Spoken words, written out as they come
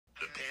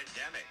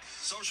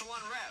social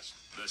unrest,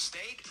 the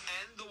state,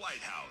 and the White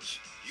House.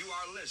 You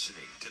are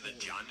listening to The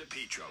John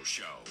DePetro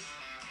Show.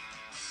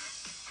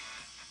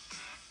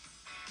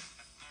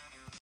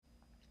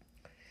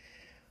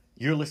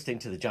 You're listening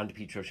to The John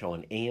DePetro Show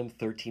on AM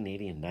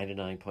 1380 and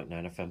 99.9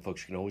 FM.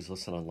 Folks, you can always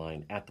listen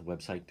online at the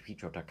website,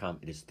 depetro.com.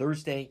 It is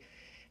Thursday,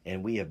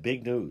 and we have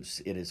big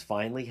news. It has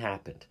finally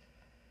happened.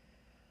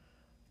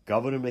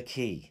 Governor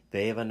McKee,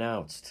 they have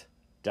announced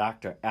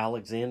Dr.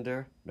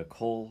 Alexander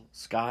Nicole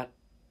Scott,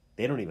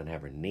 they don't even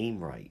have her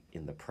name right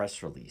in the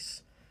press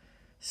release,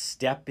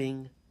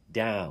 stepping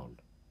down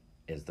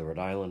as the Rhode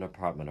Island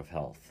Department of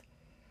Health.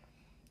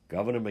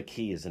 Governor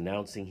McKee is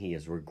announcing he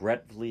has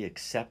regretfully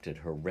accepted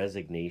her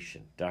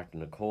resignation. Dr.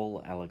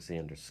 Nicole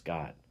Alexander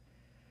Scott,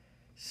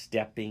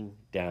 stepping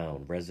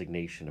down,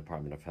 resignation,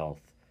 Department of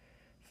Health.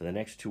 For the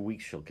next 2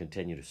 weeks, she'll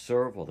continue to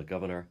serve while the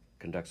governor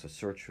conducts a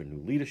search for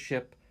new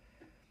leadership.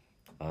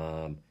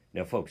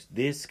 Now, folks,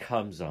 this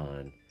comes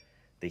on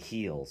the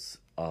heels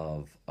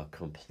of a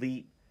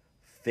complete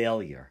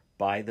failure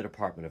by the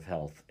Department of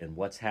Health and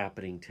what's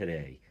happening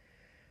today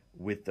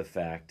with the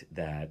fact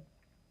that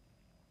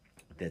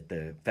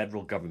the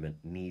federal government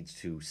needs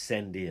to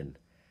send in.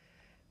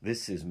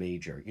 This is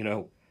major. You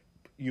know,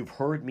 you've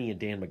heard me and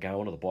Dan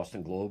McGowan of the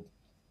Boston Globe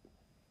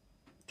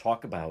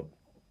talk about,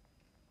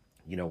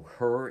 you know,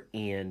 her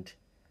and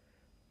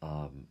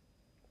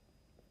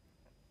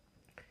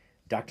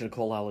Dr.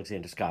 Nicole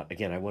Alexander Scott.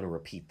 Again, I want to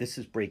repeat, this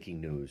is breaking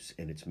news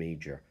and it's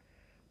major,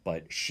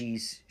 but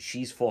she's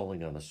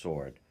falling on the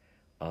sword.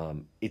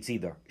 It's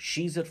either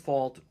she's at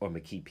fault or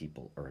McKee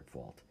people are at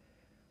fault.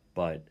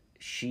 But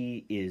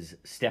she is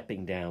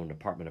stepping down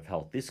Department of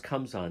Health. This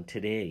comes on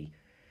today,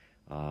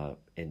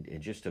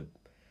 and just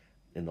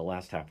in the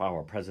last half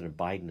hour, President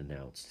Biden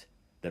announced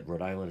that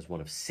Rhode Island is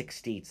one of 6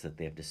 states that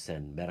they have to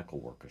send medical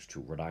workers to.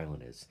 Rhode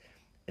Island is.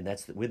 And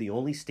we're the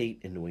only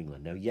state in New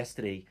England. Now,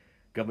 yesterday,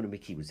 Governor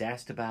McKee was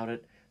asked about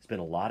it. There's been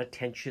a lot of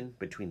tension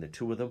between the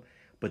two of them,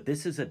 but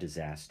this is a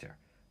disaster.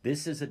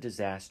 This is a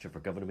disaster for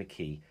Governor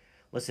McKee.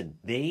 Listen,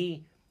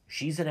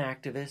 she's an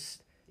activist.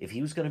 If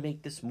he was going to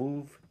make this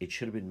move, it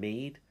should have been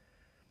made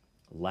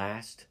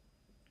last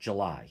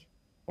July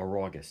or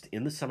August,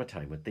 in the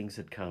summertime when things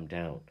had calmed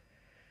down.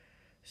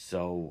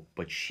 So,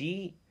 but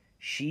she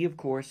of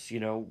course, you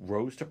know,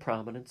 rose to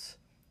prominence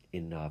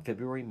in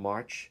February,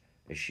 March,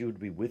 as she would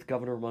be with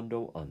Governor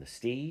Raimondo on the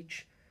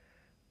stage,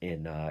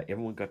 and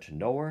everyone got to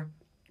know her,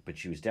 but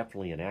she was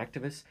definitely an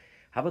activist.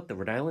 How about the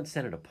Rhode Island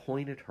Senate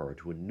appointed her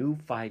to a new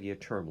 5-year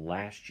term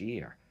last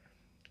year,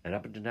 and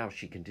up until now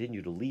she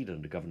continued to lead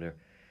under Governor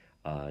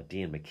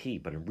Dan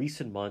McKee. But in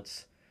recent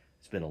months,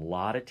 there's been a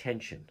lot of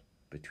tension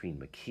between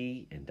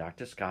McKee and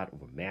Dr. Scott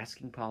over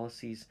masking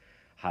policies,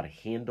 how to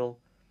handle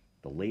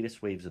the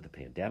latest waves of the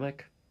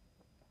pandemic.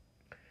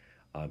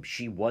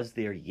 She was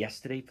there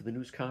yesterday for the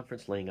news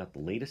conference laying out the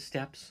latest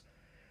steps,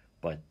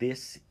 but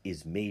this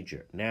is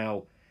major.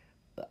 Now,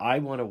 I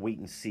want to wait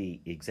and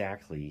see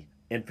exactly,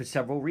 and for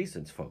several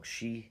reasons, folks.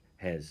 She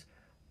has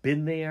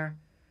been there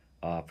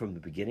from the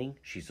beginning.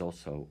 She's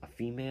also a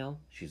female.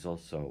 She's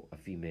also a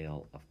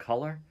female of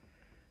color,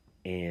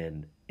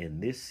 and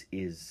this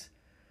is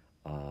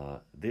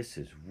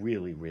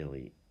really,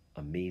 really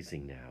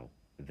amazing now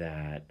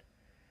that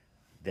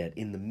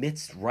in the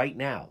midst right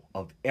now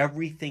of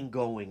everything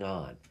going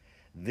on,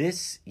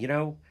 this, you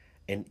know,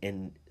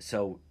 and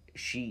so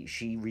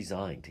she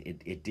resigned.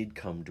 It did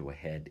come to a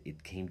head.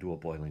 It came to a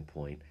boiling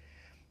point.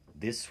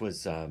 This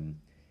was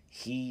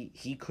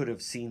he could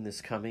have seen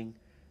this coming.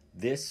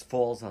 This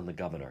falls on the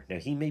governor. Now,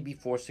 he may be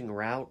forcing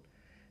her out,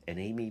 and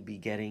he may be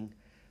getting,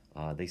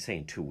 they say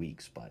in 2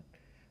 weeks, but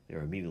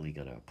they're immediately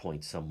going to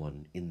appoint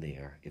someone in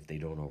there if they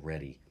don't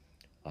already.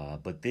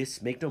 But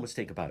this, make no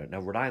mistake about it. Now,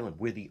 Rhode Island,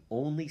 we're the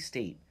only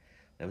state,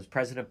 that was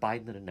President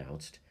Biden that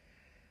announced,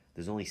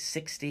 there's only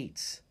 6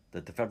 states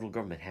that the federal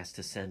government has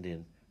to send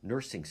in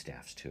nursing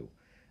staffs to.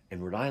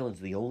 And Rhode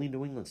Island's the only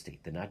New England state.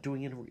 They're not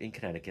doing it in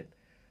Connecticut.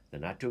 They're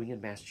not doing it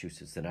in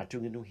Massachusetts. They're not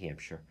doing it in New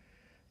Hampshire.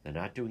 They're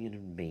not doing it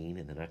in Maine,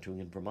 and they're not doing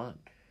it in Vermont.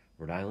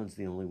 Rhode Island's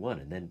the only one.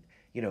 And then,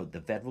 you know,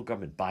 the federal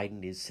government,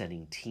 Biden is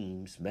sending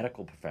teams,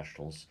 medical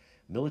professionals,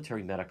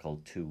 military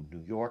medical to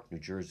New York, New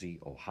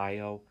Jersey,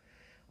 Ohio.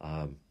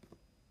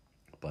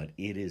 But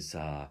it is,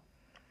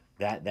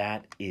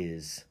 that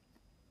is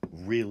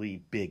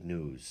really big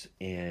news.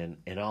 And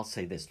I'll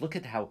say this, look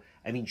at how,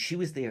 I mean, she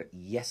was there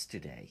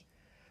yesterday,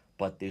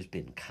 but there's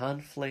been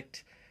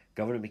conflict.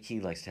 Governor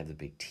McKee likes to have the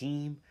big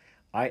team.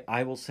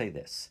 I will say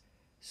this.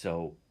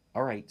 So,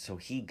 all right, so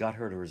he got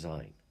her to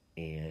resign,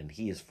 and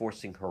he is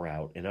forcing her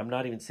out. And I'm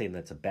not even saying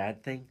that's a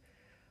bad thing,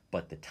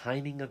 but the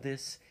timing of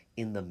this,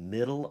 in the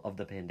middle of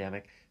the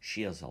pandemic,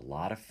 she has a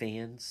lot of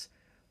fans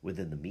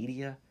within the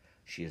media.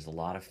 She has a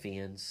lot of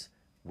fans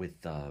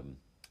within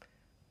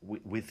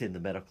the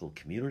medical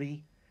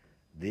community.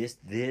 This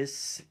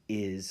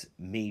is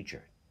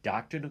major.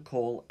 Dr.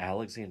 Nicole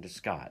Alexander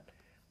Scott,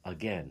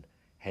 again,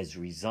 has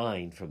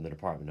resigned from the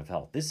Department of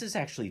Health. This is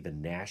actually the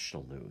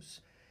national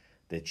news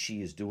that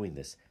she is doing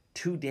this.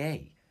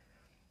 Today,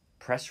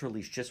 press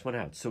release just went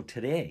out. So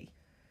today,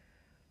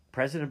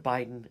 President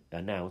Biden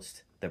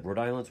announced that Rhode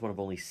Island's one of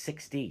only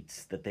 6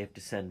 states that they have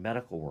to send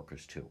medical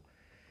workers to.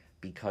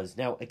 Because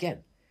now,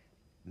 again,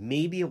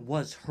 maybe it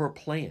was her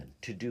plan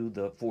to do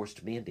the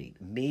forced mandate.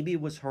 Maybe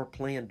it was her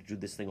plan to do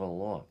this thing all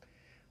along.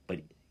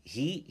 But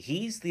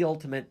he's the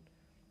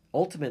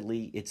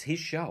ultimately, it's his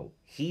show.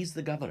 He's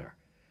the governor.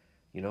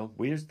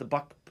 Where's the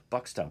buck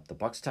stop? The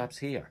buck stops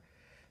here.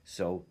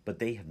 So, but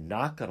they have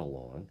not got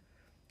along.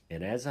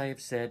 And as I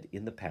have said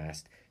in the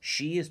past,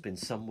 she has been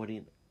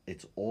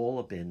it's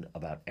all been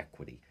about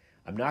equity.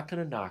 I'm not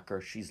going to knock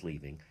her. She's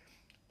leaving.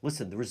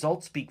 Listen, the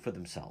results speak for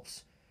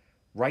themselves.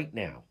 Right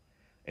now,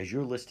 as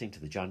you're listening to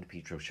the John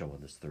DePietro show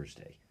on this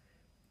Thursday,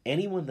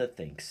 anyone that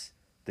thinks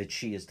that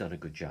she has done a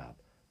good job,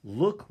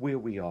 look where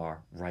we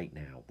are right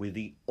now. We're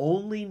the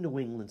only New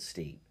England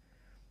state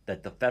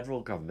that the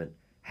federal government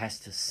has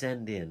to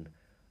send in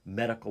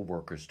medical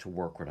workers to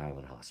work Rhode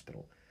Island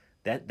Hospital.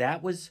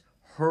 That was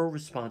her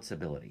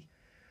responsibility.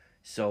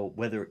 So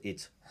whether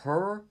it's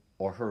her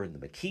or her and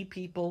the McKee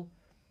people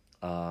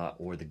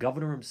or the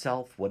governor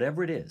himself,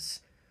 whatever it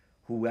is,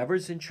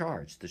 whoever's in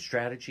charge, the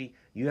strategy,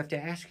 you have to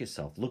ask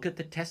yourself, look at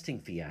the testing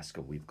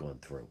fiasco we've gone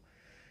through.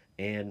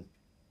 And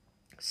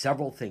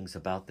several things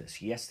about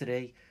this.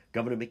 Yesterday,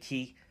 Governor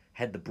McKee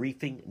had the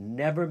briefing,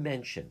 never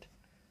mentioned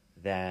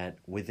that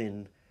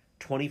within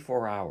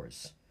 24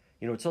 hours.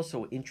 It's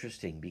also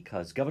interesting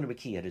because Governor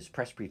McKee had his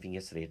press briefing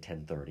yesterday at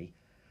 10:30,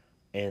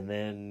 and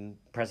then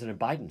President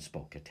Biden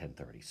spoke at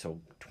 10:30.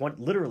 So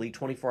literally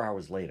 24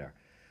 hours later,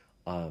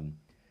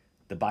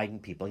 the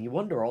Biden people, and you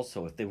wonder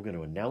also if they were going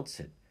to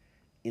announce it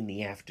in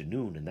the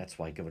afternoon, and that's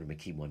why Governor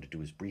McKee wanted to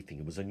do his briefing.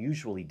 It was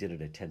unusual he did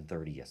it at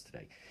 10:30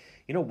 yesterday.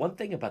 One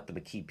thing about the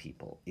McKee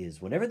people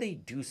is whenever they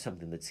do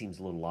something that seems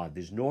a little odd,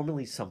 there's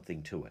normally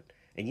something to it.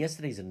 And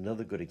yesterday's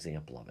another good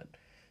example of it.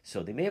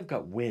 So they may have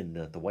got wind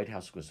that the White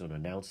House was going to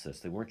announce this.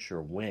 They weren't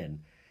sure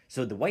when.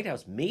 So the White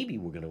House maybe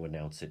were going to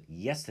announce it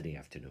yesterday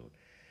afternoon.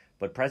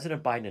 But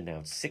President Biden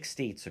announced 6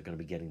 states are going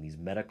to be getting these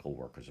medical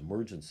workers,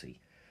 emergency.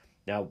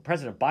 Now,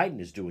 President Biden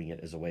is doing it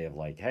as a way of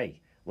like,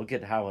 hey, look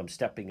at how I'm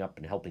stepping up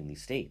and helping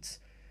these states.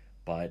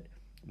 But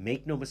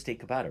make no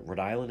mistake about it, Rhode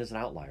Island is an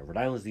outlier. Rhode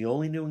Island is the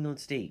only New England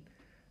state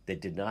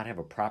that did not have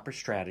a proper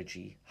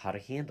strategy how to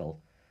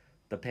handle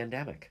the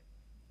pandemic.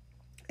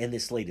 And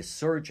this latest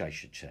surge, I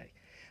should say.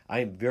 I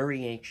am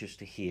very anxious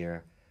to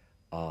hear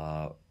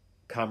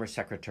Commerce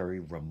Secretary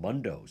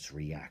Raimondo's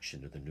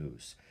reaction to the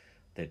news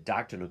that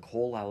Dr.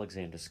 Nicole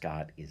Alexander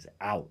Scott is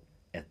out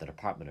at the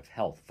Department of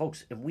Health.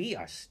 Folks, and we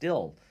are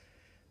still,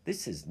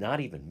 this is not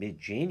even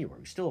mid-January.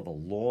 We still have a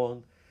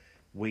long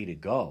way to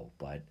go,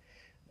 but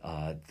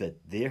that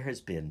there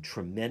has been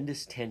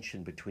tremendous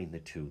tension between the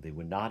two. They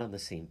were not on the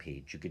same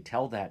page. You could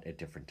tell that at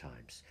different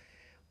times.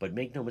 But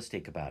make no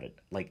mistake about it.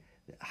 Like,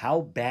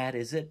 how bad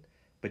is it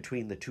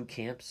between the two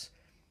camps?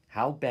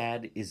 How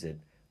bad is it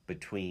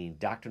between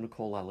Dr.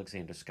 Nicole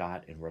Alexander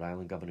Scott and Rhode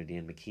Island Governor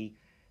Dan McKee?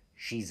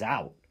 She's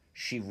out.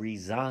 She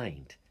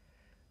resigned,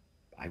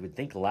 I would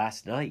think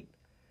last night,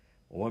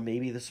 or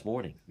maybe this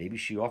morning. Maybe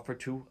she offered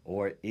to,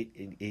 or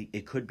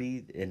it could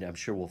be, and I'm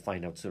sure we'll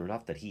find out soon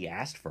enough, that he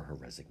asked for her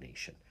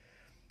resignation.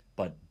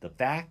 But the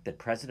fact that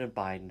President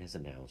Biden has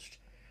announced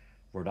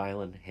Rhode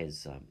Island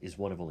is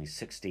one of only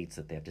 6 states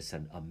that they have to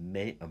send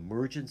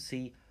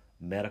emergency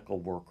medical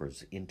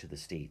workers into the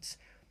states.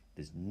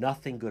 There's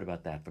nothing good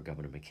about that for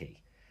Governor McKee.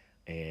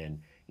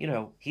 And,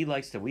 he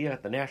likes to, we are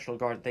at the National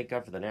Guard, thank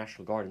God for the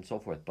National Guard and so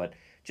forth. But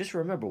just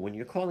remember, when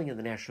you're calling in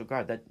the National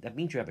Guard, that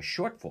means you have a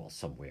shortfall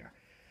somewhere,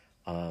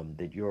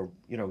 that you're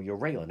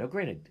regular. Now,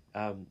 granted,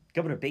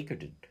 Governor Baker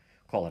did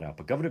call it out,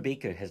 but Governor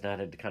Baker has not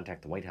had to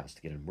contact the White House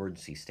to get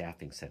emergency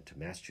staffing sent to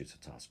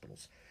Massachusetts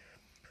hospitals.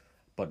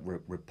 But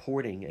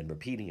reporting and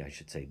repeating, I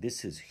should say,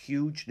 this is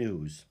huge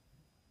news.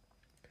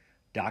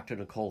 Dr.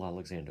 Nicole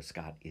Alexander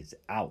Scott is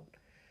out.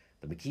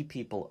 The McKee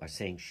people are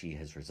saying she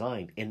has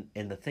resigned. And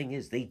the thing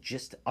is, they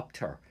just upped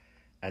her.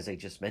 As I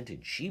just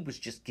mentioned, she was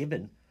just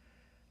given,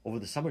 over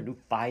the summer, a new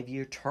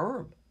 5-year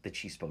term that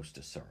she's supposed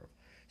to serve.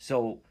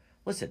 So,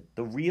 listen,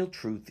 the real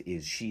truth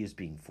is she is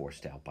being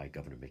forced out by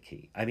Governor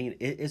McKee. I mean,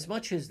 as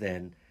much as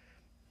then,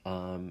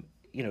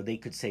 they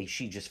could say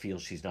she just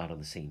feels she's not on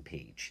the same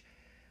page.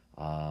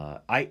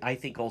 I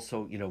think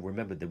also,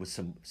 remember, there was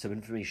some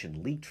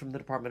information leaked from the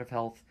Department of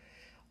Health.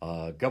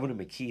 Governor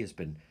McKee has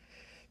been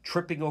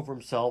tripping over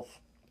himself,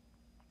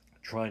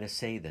 trying to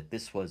say that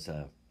this was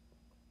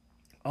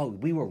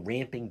we were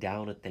ramping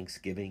down at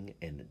Thanksgiving,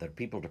 and the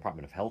people at the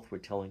Department of Health were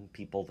telling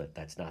people that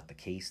that's not the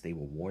case. They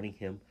were warning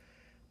him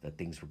that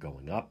things were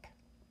going up.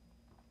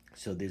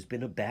 So there's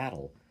been a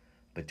battle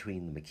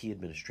between the McKee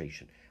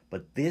administration.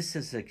 But this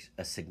is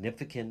a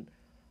significant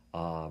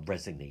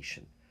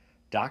resignation.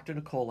 Dr.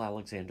 Nicole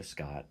Alexander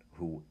Scott,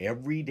 who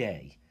every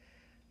day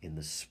in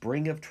the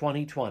spring of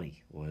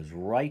 2020 was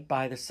right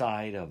by the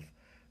side of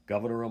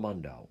Governor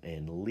Raimondo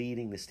and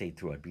leading the state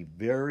through. I'd be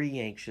very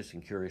anxious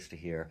and curious to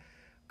hear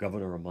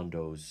Governor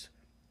Raimondo's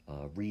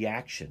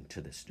reaction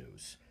to this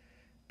news,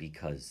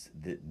 because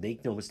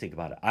make no mistake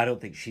about it, I don't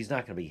think she's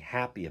not going to be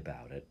happy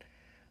about it.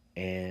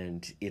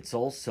 And it's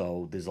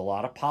also, there's a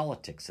lot of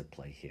politics at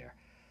play here.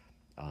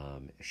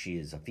 She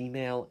is a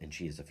female, and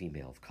she is a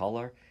female of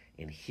color.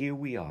 And here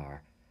we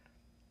are,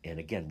 and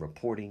again,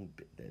 repeating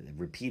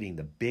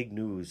the big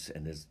news,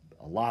 and there's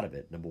a lot of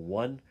it. Number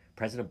one,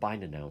 President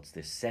Biden announced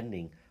they're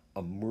sending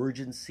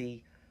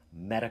emergency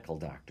medical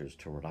doctors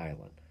to Rhode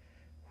Island.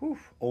 Whew,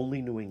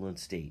 only New England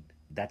State.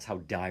 That's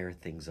how dire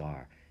things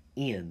are.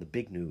 And the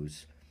big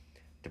news,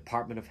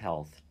 Department of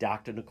Health,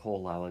 Dr.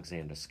 Nicole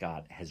Alexander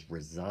Scott has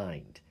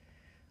resigned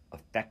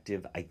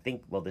effective, I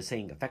think, well, they're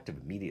saying effective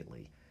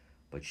immediately,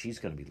 but she's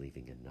going to be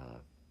leaving in,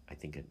 I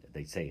think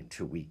they say in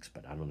 2 weeks,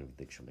 but I don't even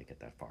think she'll make it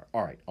that far.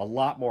 All right, a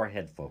lot more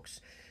ahead,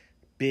 folks.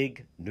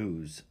 Big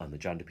news on the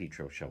John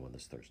DePietro Show on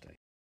this Thursday.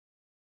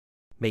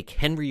 Make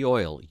Henry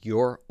Oil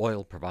your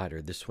oil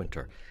provider this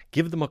winter.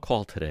 Give them a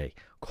call today.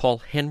 Call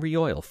Henry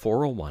Oil,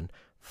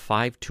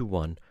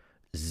 401-521-0200,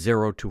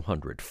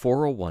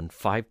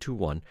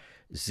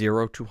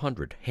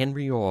 401-521-0200.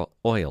 Henry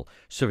Oil,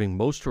 serving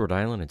most Rhode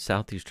Island and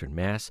southeastern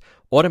Mass,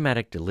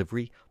 automatic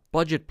delivery,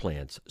 budget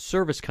plans,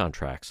 service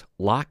contracts,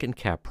 lock and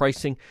cap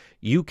pricing.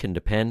 You can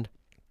depend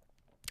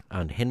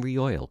on Henry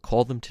Oil.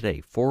 Call them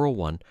today,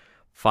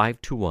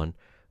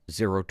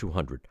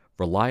 401-521-0200.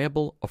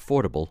 Reliable,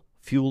 affordable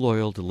fuel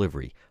oil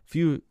delivery,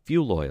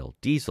 fuel oil,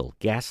 diesel,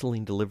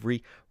 gasoline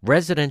delivery,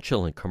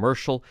 residential and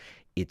commercial.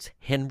 It's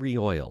Henry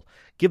Oil.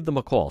 Give them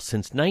a call.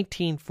 Since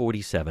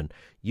 1947,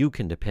 you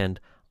can depend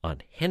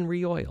on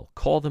Henry Oil.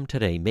 Call them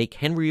today. Make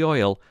Henry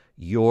Oil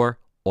your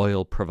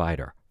oil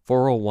provider.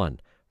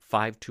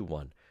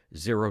 401-521-0200,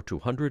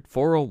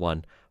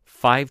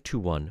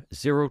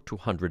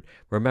 401-521-0200.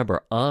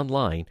 Remember,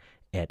 online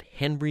at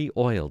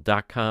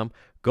henryoil.com.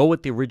 Go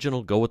with the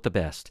original, go with the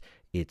best.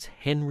 It's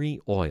Henry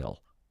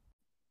Oil.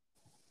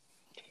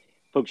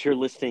 Folks, you're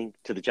listening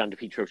to the John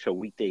DePietro Show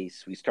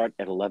weekdays. We start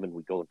at 11.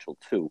 We go until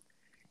 2.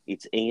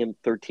 It's AM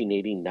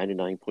 1380,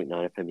 99.9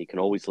 FM. You can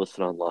always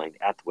listen online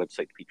at the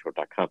website,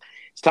 depetro.com.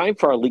 It's time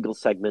for our legal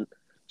segment.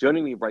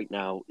 Joining me right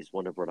now is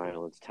one of Rhode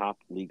Island's top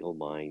legal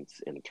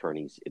minds and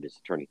attorneys. It is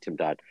attorney Tim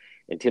Dodd.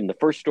 And Tim, the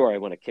first story I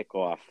want to kick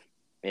off,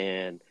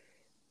 and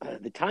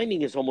the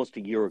timing is almost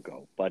a year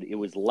ago, but it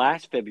was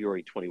last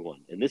February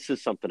 21. And this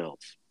is something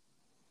else.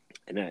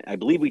 And I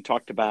believe we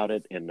talked about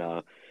it,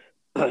 and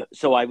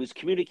so I was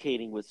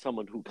communicating with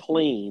someone who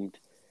claimed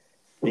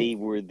they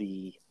were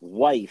the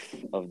wife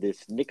of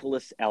this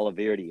Nicholas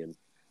Alaverdian,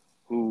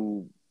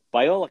 who,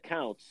 by all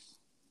accounts,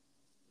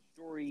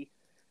 the story,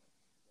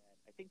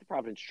 I think the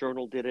Providence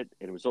Journal did it,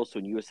 and it was also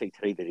in USA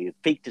Today, that he had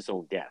faked his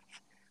own death.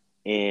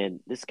 And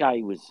this guy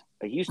he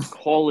used to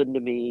call into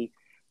me,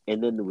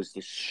 and then there was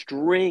this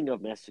string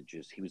of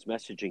messages he was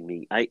messaging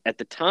me. At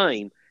the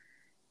time,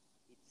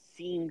 it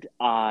seemed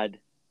odd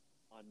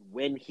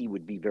when he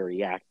would be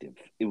very active.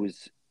 It would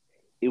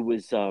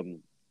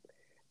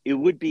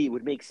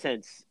make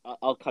sense.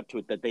 I'll cut to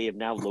it that they have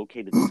now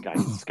located this guy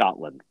in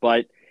Scotland,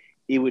 but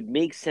it would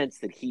make sense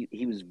that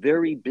he was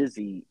very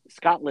busy.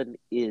 Scotland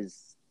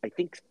is, I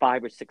think,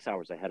 5 or 6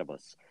 hours ahead of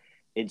us.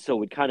 And so it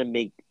would kind of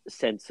make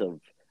sense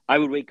of, I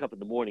would wake up in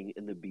the morning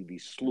and there'd be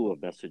these slew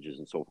of messages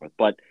and so forth.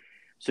 But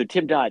so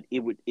Tim Dodd,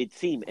 it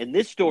seemed, and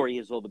this story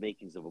is all the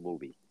makings of a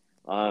movie.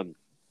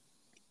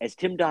 As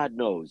Tim Dodd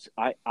knows,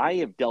 I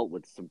have dealt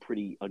with some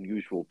pretty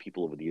unusual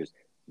people over the years.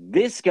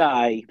 This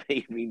guy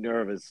made me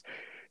nervous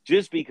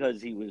just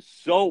because he was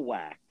so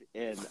whacked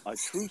and a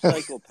true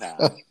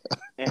psychopath.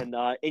 And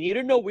you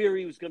didn't know where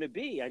he was going to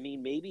be. I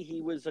mean, maybe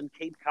he was on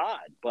Cape Cod,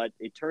 but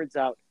it turns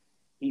out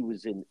he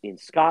was in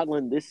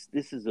Scotland. This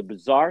is a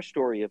bizarre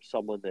story of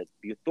someone that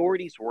the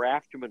authorities were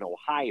after him in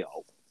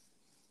Ohio.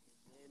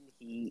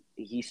 And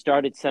he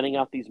started sending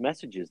out these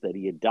messages that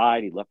he had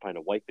died. He left behind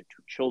a wife and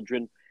 2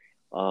 children.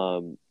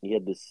 He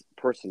had this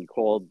person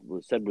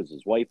said was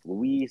his wife,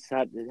 Louise.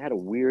 It had a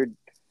weird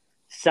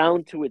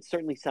sound to it.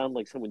 Certainly sounded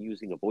like someone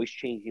using a voice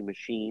changing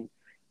machine.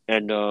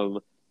 And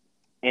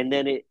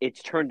then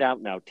it's turned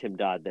out now, Tim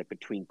Dodd, that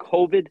between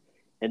COVID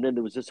and then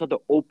there was this other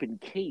open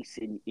case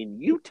in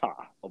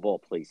Utah, of all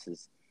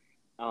places.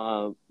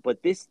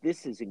 But this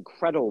is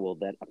incredible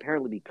that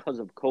apparently because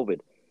of COVID,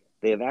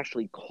 they have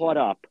actually caught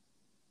up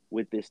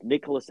with this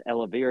Nicholas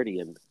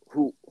Alaverdian,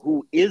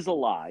 who is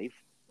alive,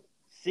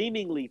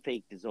 seemingly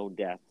faked his own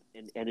death,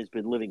 and has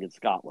been living in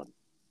Scotland.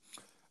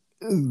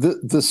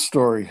 This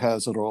story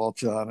has it all,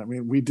 John. I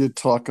mean, we did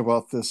talk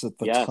about this at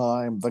the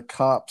time. The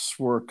cops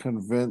were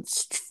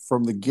convinced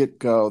from the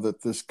get-go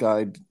that this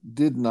guy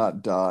did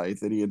not die,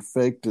 that he had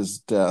faked his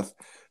death.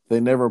 They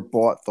never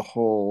bought the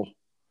whole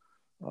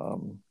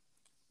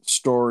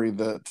story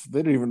that they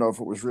didn't even know if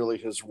it was really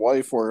his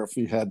wife or if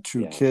he had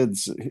 2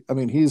 kids. I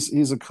mean,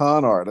 he's a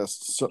con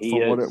artist, so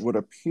from what it would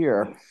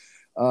appear.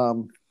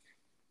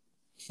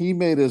 He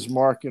made his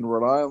mark in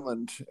Rhode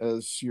Island,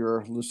 as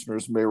your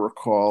listeners may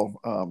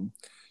recall,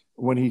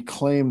 when he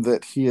claimed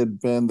that he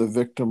had been the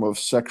victim of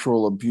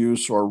sexual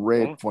abuse or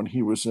rape when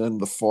he was in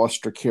the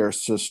foster care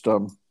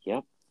system.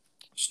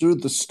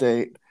 Sued the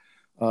state.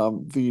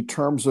 The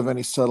terms of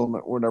any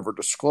settlement were never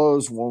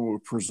disclosed. One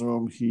would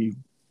presume he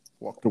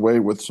walked away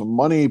with some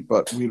money,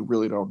 but we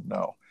really don't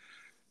know.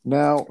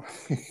 Now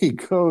he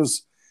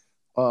goes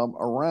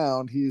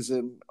around. He's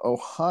in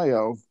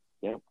Ohio.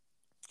 Yeah.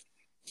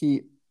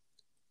 He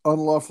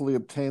unlawfully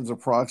obtains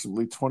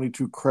approximately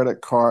 22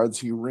 credit cards.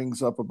 He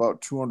rings up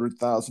about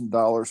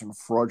 $200,000 in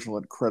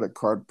fraudulent credit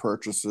card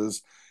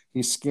purchases.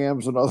 He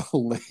scams another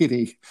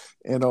lady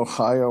in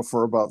Ohio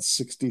for about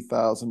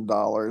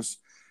 $60,000.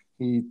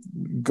 He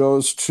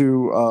goes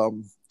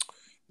to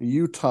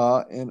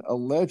Utah and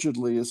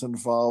allegedly is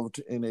involved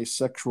in a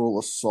sexual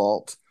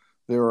assault.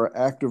 There are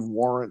active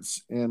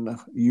warrants in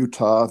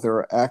Utah. There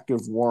are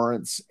active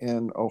warrants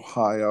in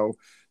Ohio.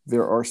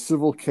 There are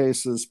civil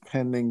cases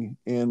pending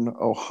in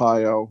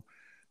Ohio.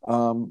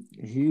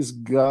 He's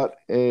got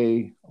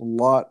a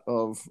lot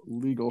of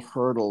legal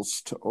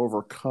hurdles to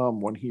overcome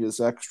when he is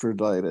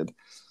extradited.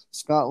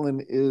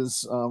 Scotland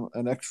is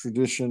an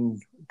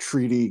extradition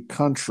treaty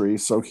country,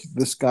 so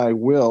this guy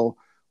will,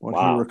 when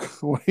Wow.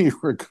 when he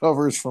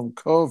recovers from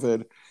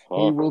COVID, he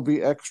Huh. will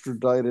be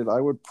extradited.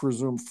 I would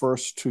presume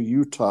first to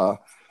Utah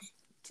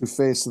to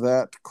face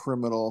that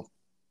criminal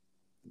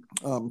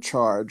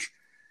charge.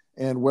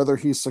 And whether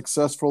he's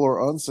successful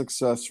or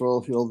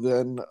unsuccessful, he'll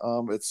then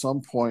at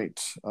some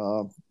point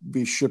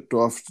be shipped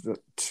off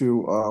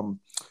to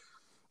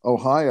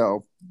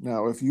Ohio.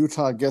 Now, if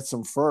Utah gets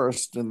him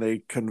first and they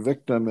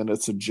convict him and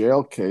it's a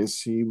jail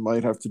case, he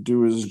might have to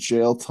do his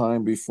jail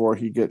time before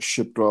he gets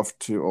shipped off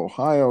to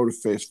Ohio to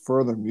face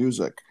further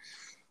music.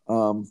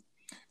 I'm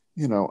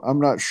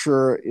not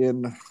sure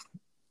in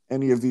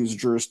any of these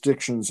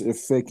jurisdictions if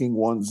faking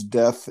one's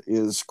death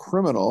is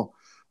criminal.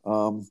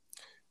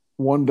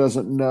 One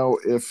doesn't know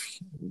if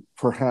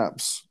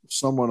perhaps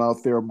someone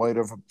out there might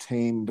have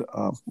obtained,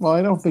 well,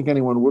 I don't think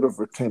anyone would have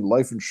obtained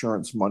life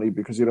insurance money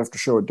because you'd have to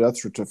show a death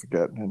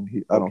certificate,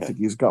 and I don't think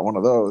he's got one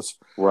of those.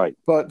 Right.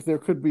 But there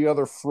could be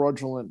other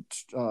fraudulent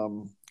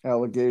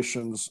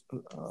allegations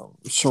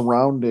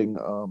surrounding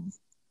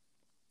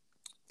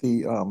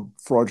the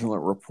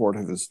fraudulent report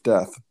of his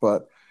death.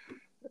 But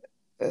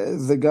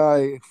the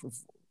guy,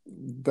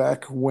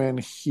 back when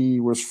he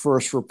was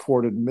first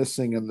reported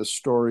missing and the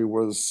story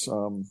was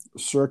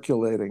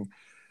circulating,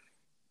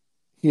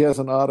 he has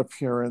an odd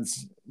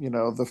appearance.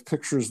 The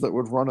pictures that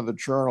would run in the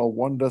journal,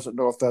 one doesn't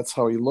know if that's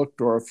how he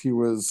looked or if he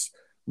was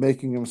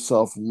making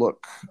himself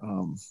look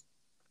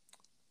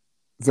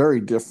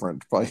very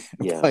different by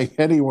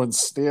anyone's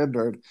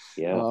standard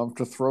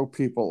to throw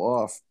people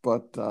off.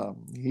 But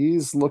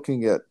he's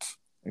looking at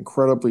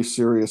incredibly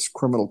serious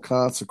criminal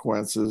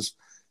consequences,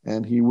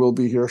 and he will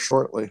be here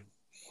shortly.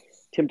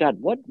 Tim Dodd,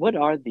 what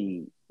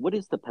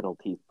is the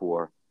penalty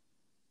for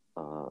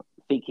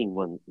faking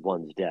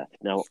one's death?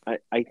 Now,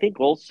 I think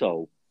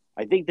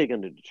they're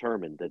going to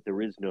determine that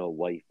there is no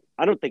wife.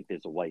 I don't think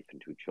there's a wife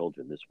and two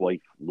children. This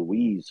wife,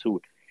 Louise,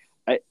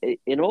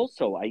 and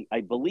also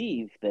I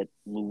believe that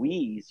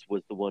Louise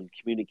was the one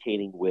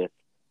communicating with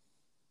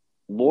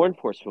law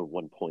enforcement at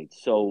one point.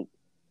 So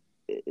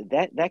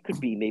that could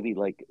be maybe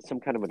like some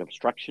kind of an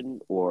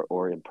obstruction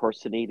or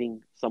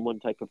impersonating someone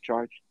type of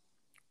charge.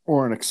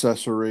 Or an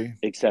accessory.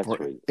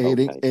 Accessory.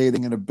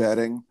 Aiding and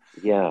abetting.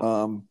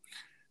 Yeah.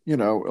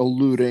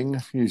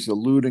 Eluding. He's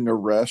eluding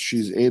arrest.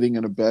 She's aiding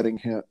and abetting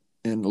him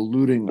in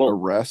eluding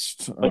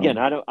arrest. Again,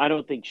 I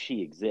don't think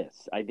she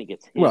exists. I think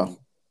it's him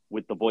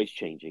with the voice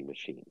changing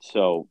machine.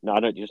 So no,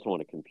 I just don't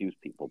want to confuse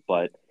people.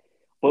 But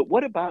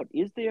what about,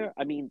 is there,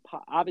 I mean,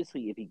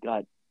 obviously if he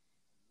got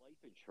life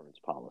insurance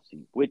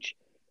policy, which,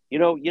 you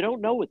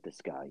don't know with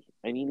this guy.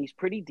 I mean, he's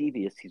pretty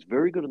devious. He's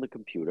very good on the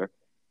computer.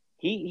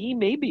 He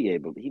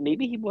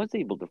was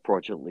able to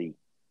fraudulently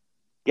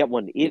get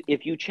one.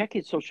 If you check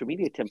his social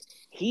media, Tim,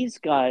 he's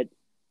got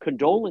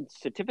condolence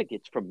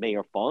certificates from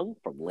Mayor Fung,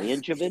 from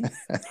Langevin,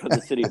 from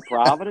the city of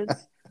Providence.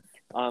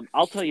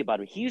 I'll tell you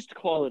about him. He used to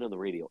call it on the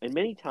radio, and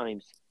many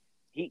times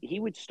he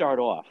would start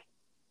off.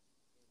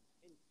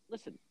 And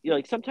listen,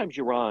 like sometimes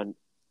you're on,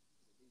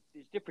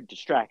 there's different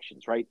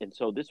distractions, right? And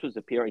so this was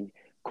appearing.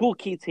 Cool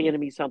Keith's handing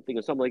me something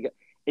or something like that,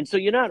 and so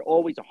you're not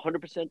always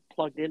 100%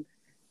 plugged in.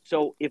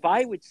 So if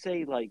I would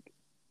say, like,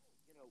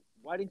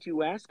 why didn't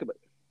you ask about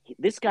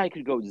this guy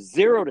could go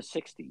 0 to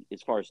 60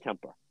 as far as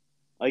temper,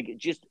 like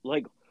just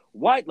like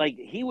why, like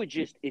he would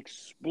just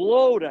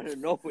explode out of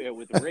nowhere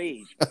with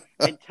rage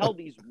and tell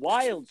these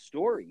wild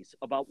stories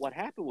about what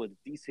happened with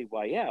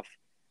DCYF.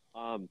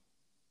 But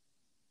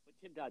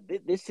Tim Dodd,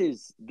 this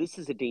is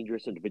a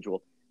dangerous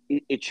individual.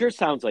 It sure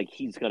sounds like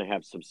he's going to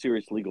have some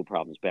serious legal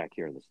problems back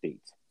here in the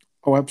States.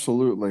 Oh,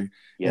 absolutely.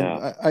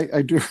 Yeah. And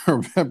I do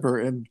remember,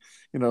 and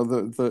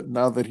the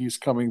now that he's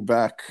coming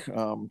back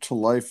to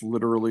life,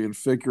 literally and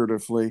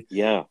figuratively.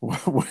 Yeah.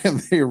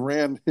 When they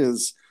ran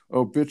his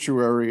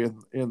obituary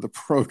in the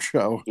Pro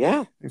Show.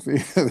 Yeah.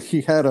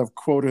 He had a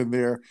quote in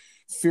there: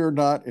 "Fear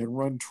not and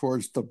run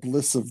towards the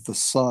bliss of the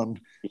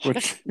sun,"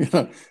 which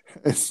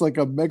it's like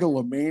a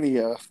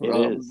megalomania.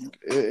 It is.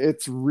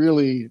 It's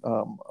really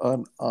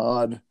an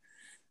odd.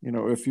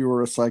 If you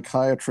were a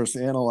psychiatrist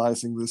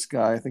analyzing this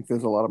guy, I think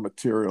there's a lot of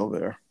material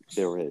there.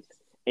 There is.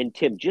 And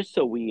Tim, just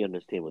so we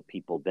understand with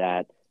people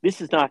that this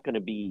is not going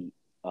to be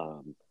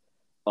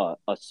a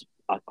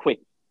quick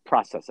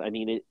process. I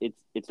mean,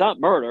 it's not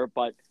murder,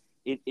 but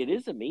it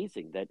is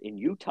amazing that in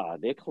Utah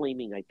they're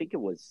claiming, I think it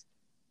was,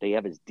 they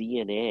have his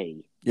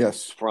DNA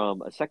Yes.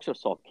 from a sexual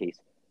assault case.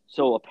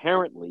 So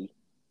apparently,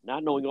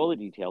 not knowing all the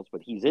details,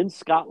 but he's in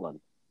Scotland,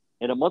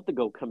 and a month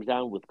ago comes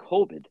down with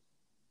COVID,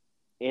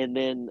 and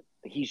then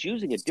he's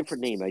using a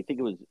different name. I think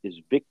it was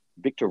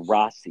Victor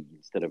Rossi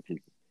instead of his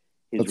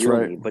That's real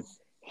right. name. But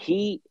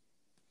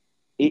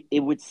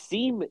it would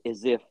seem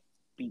as if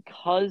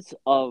because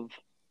of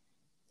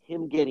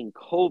him getting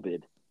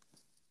COVID,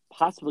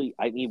 possibly,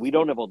 I mean, we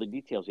don't have all the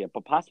details yet,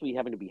 but possibly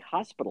having to be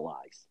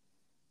hospitalized,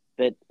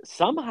 that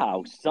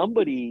somehow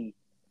somebody,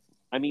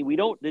 I mean,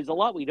 there's a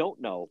lot we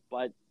don't know,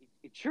 but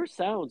it sure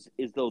sounds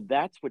as though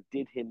that's what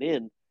did him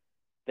in,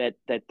 that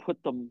put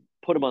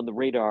him on the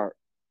radar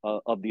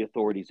of the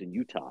authorities in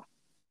Utah.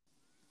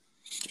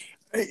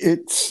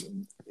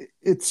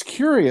 It's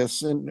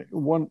curious, and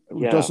one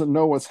doesn't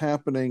know what's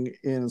happening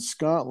in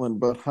Scotland,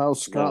 but how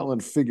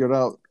Scotland figured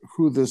out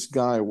who this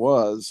guy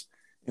was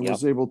and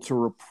was able to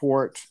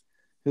report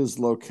his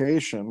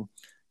location,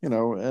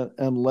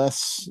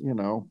 unless,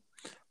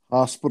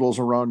 hospitals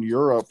around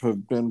Europe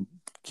have been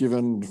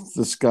given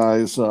this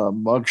guy's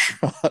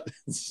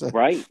mugshot.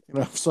 Right.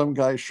 If some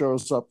guy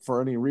shows up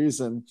for any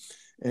reason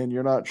and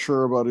you're not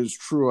sure about his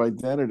true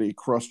identity,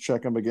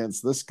 cross-check him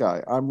against this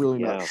guy. I'm really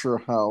not sure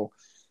how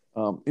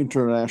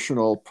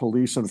international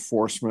police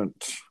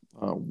enforcement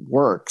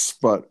works,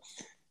 but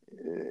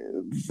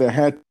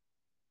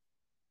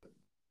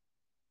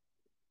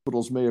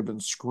hospitals may have been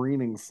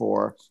screening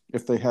for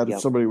if they had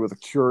somebody with a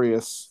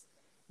curious,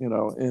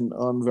 and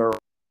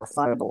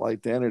unverifiable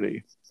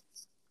identity.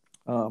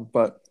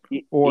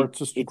 It's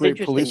just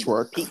great police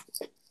work.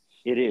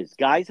 It is.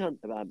 Guys on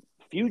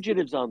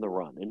fugitives on the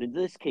run, and in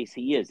this case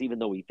he is, even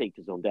though he faked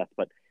his own death.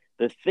 But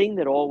the thing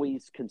that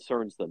always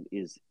concerns them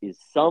is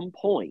some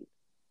point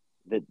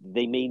that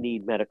they may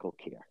need medical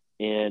care.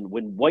 And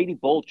when Whitey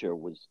Bulger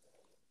was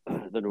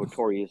the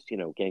notorious,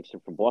 gangster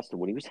from Boston,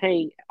 when he was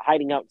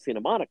hiding out in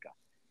Santa Monica,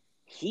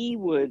 he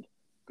would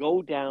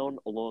go down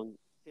along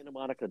Santa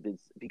Monica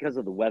because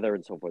of the weather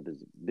and so forth.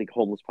 There's a big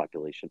homeless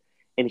population,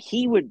 and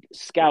he would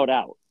scout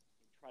out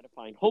and try to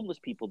find homeless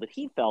people that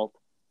he felt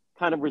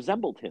kind of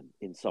resembled him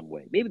in some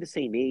way, maybe the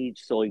same age,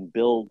 same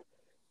build,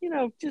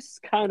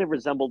 just kind of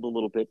resembled a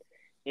little bit.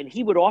 And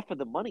he would offer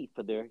the money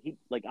for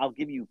I'll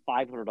give you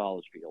 $500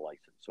 for your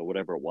license or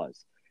whatever it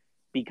was,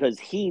 because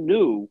he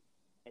knew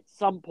at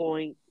some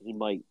point he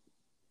might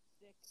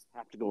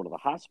have to go to the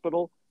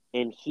hospital,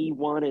 and he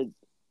wanted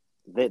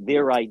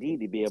their ID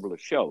to be able to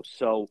show.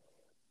 So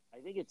I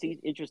think it's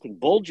interesting.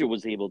 Bulger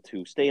was able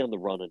to stay on the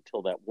run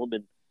until that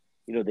woman,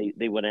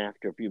 they went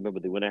after, if you remember,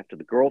 they went after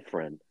the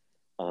girlfriend,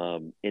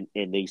 and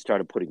they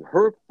started putting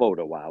her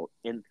photo out.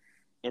 And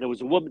it was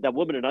that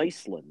woman in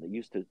Iceland that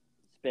used to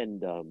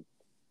spend the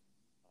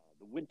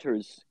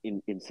winters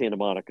in Santa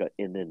Monica,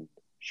 and then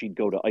she'd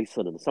go to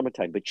Iceland in the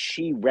summertime. But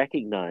she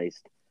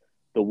recognized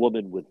the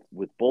woman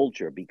with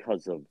Bulger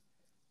because of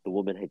the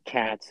woman had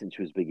cats and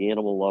she was a big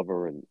animal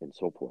lover and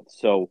so forth.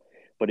 So,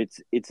 but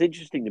it's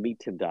interesting to meet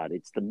Tim Dodd.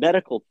 It's the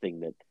medical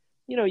thing that,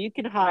 you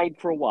can hide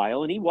for a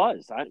while, and he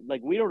was.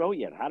 We don't know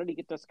yet. How did he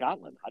get to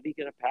Scotland? How did he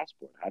get a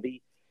passport? How did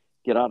he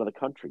get out of the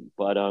country?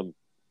 But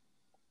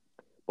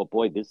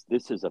boy,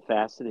 this is a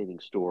fascinating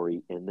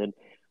story. And then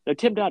now,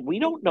 Tim Dodd, we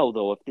don't know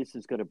though if this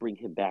is going to bring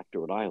him back to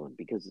Rhode Island,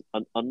 because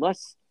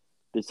unless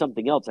there's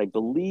something else, I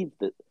believe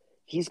that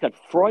he's got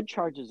fraud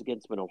charges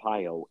against him in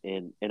Ohio,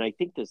 and I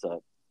think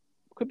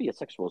could be a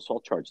sexual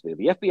assault charge there.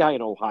 The FBI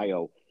in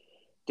Ohio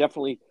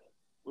definitely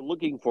were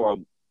looking for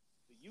him.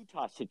 The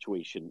Utah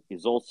situation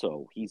is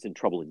also, he's in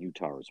trouble in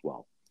Utah as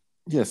well.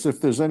 Yes,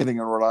 if there's anything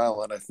in Rhode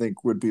Island, I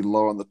think would be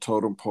low on the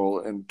totem pole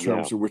in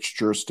terms of which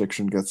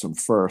jurisdiction gets him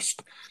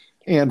first.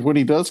 And when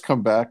he does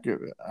come back,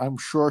 I'm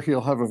sure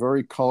he'll have a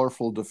very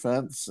colorful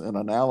defense and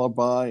an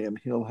alibi, and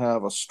he'll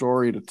have a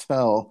story to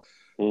tell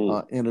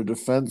in a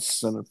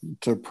defense and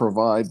to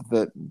provide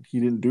that he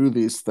didn't do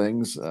these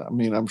things. I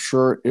mean, I'm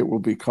sure it will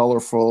be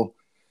colorful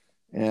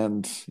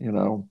and,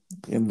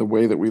 in the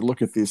way that we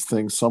look at these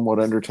things, somewhat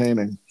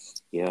entertaining.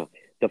 Yeah.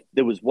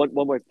 There was one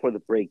more before the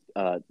break.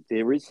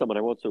 There is someone,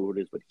 I won't say who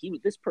it is, but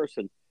this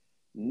person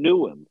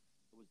knew him.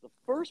 It was the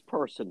first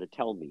person to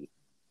tell me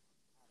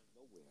out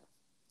of nowhere,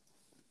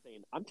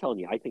 saying, I'm telling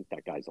you, I think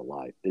that guy's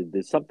alive.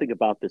 There's something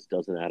about this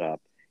doesn't add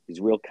up. He's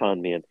a real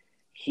con man.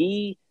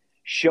 He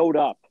showed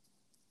up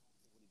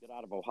when he got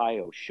out of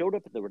Ohio, showed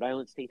up at the Rhode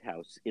Island State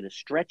House in a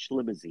stretch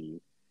limousine,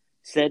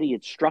 said he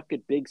had struck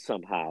it big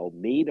somehow,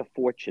 made a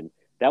fortune.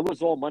 That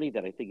was all money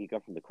that I think he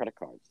got from the credit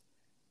cards.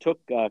 Took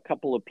a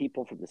couple of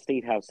people from the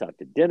State House out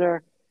to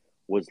dinner,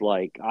 was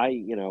like,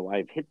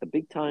 I've hit the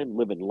big time,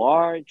 living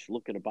large,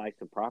 looking to buy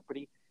some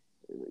property.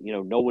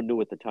 No one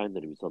knew at the time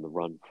that he was on the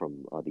run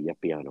from the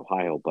FBI in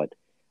Ohio, but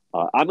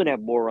I'm going to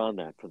have more on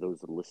that for those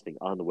that are listening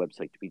on the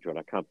website,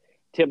 depetro.com.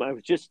 Tim, I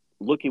was just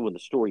looking when the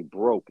story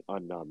broke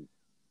on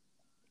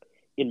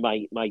in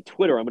my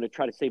Twitter. I'm going to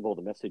try to save all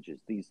the messages.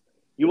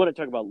 You want to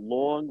talk about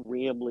long,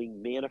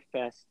 rambling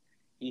manifest.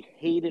 He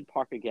hated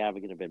Parker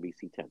Gavigan of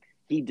NBC 10.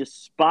 He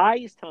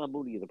despised Tom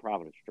Mooney of the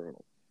Providence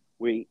Journal,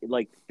 where he,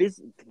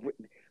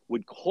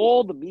 would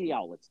call the media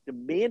outlets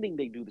demanding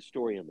they do the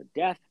story on the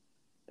death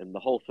and the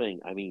whole thing.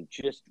 I mean,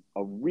 just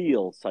a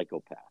real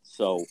psychopath.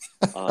 So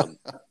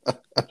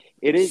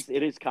it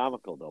is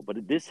comical, though.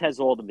 But this has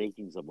all the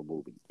makings of a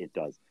movie. It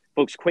does.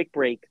 Folks, quick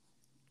break.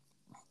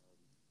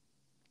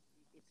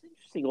 It's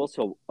interesting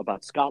also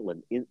about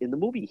Scotland. In the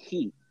movie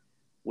Heat,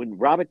 when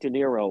Robert De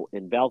Niro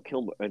and Val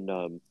Kilmer and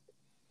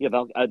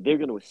they're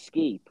going to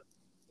escape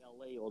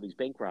L.A., all these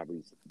bank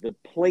robberies, the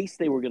place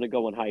they were going to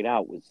go and hide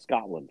out was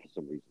Scotland for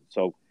some reason.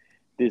 So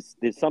there's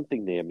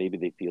something there. Maybe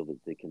they feel that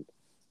they can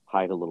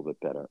hide a little bit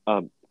better.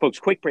 Folks,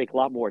 quick break. A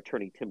lot more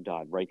Attorney Tim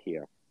Dodd right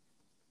here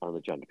on the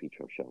John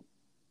DePietro Show.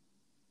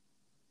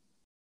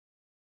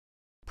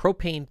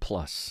 Propane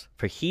Plus.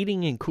 For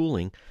heating and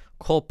cooling,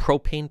 call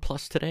Propane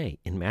Plus today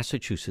in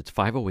Massachusetts,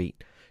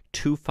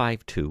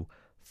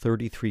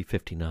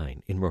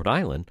 508-252-3359. In Rhode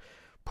Island,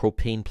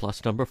 Propane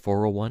Plus number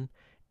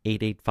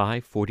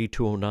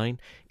 401-885-4209.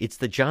 It's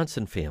the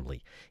Johnson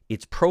family.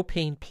 It's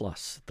Propane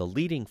Plus, the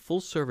leading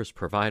full-service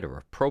provider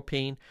of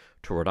propane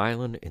to Rhode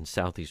Island and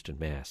southeastern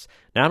Mass.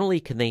 Not only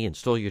can they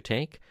install your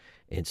tank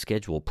and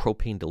schedule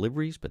propane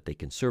deliveries, but they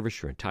can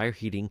service your entire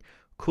heating,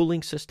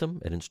 cooling system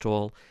and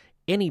install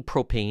any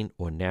propane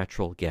or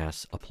natural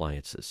gas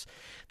appliances.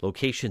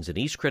 Locations in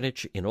East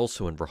Greenwich and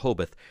also in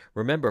Rehoboth.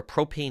 Remember,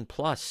 Propane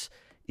Plus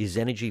is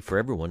energy for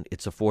everyone.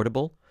 It's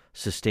affordable,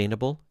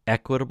 sustainable,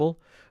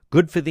 equitable,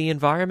 good for the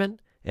environment,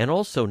 and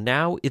also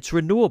now it's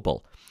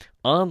renewable.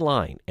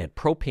 Online at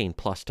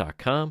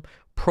propaneplus.com.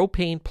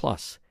 Propane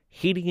Plus,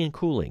 heating and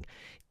cooling.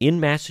 In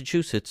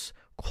Massachusetts,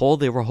 call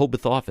their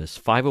Rehoboth office,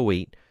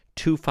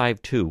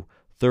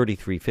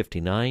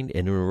 508-252-3359,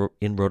 and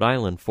in Rhode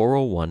Island,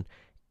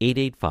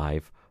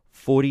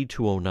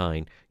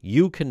 401-885-4209.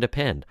 You can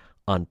depend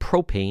on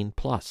Propane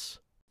Plus.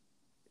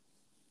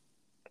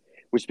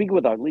 We're speaking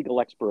with our legal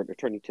expert,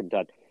 Attorney Tim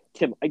Dodd.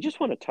 Tim, I just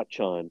want to touch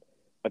on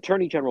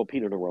Attorney General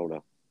Peter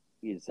Neronha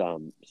is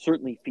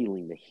certainly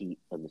feeling the heat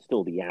and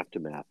still the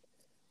aftermath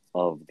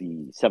of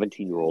the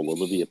 17-year-old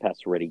Olivia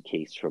Passaretti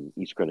case from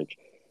East Greenwich.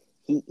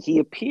 He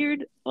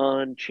appeared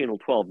on Channel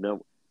 12.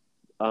 Now,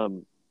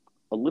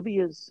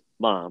 Olivia's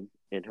mom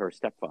and her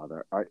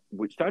stepfather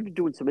we started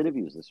doing some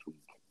interviews this week,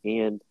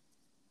 and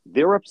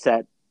they're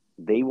upset.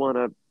 They want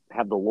to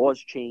have the laws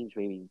changed,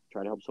 maybe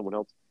try to help someone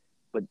else.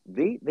 But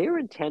they're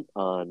intent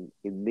on,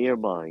 in their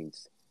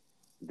minds,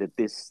 that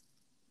this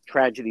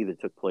tragedy that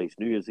took place,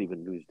 New Year's Eve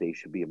and New Year's Day,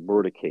 should be a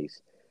murder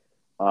case.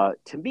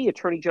 To me,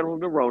 Attorney General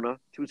Neronha,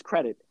 to his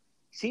credit,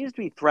 seems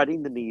to be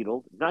threading the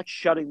needle, not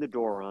shutting the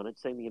door on it,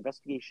 saying the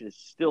investigation is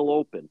still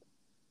open.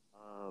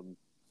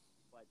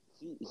 But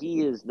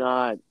he is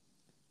not on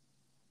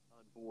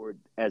board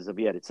as of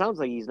yet. It sounds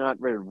like he's not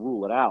ready to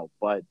rule it out,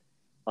 but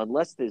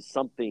unless there's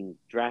something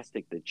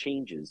drastic that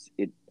changes,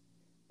 it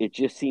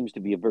just seems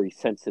to be a very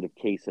sensitive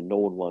case, and no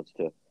one wants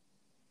to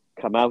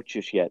come out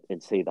just yet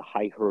and say the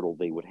high hurdle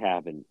they would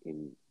have in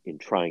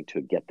trying to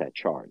get that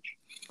charge.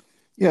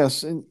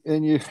 Yes, and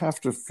you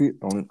have to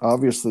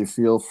obviously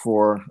feel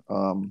for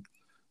the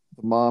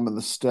mom and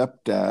the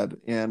stepdad,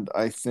 and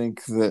I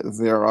think that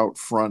they're out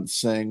front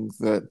saying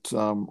that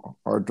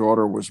our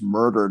daughter was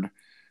murdered.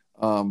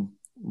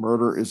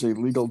 Murder is a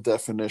legal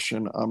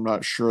definition. I'm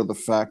not sure the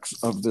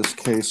facts of this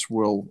case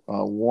will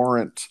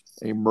warrant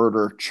a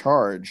murder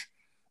charge,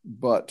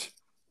 but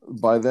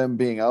by them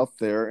being out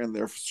there, and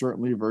they're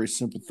certainly very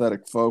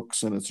sympathetic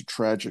folks, and it's a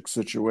tragic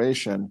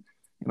situation,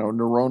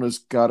 Neronha's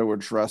got to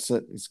address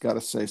it. He's got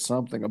to say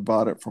something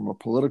about it from a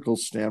political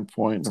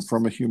standpoint and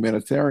from a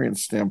humanitarian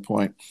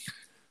standpoint.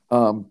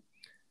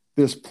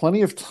 There's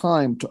plenty of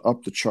time to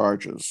up the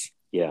charges.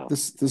 Yeah.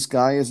 This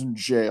guy is in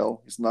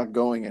jail. He's not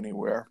going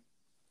anywhere.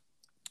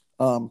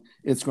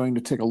 It's going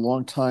to take a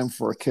long time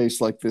for a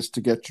case like this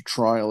to get to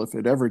trial, if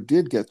it ever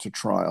did get to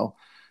trial.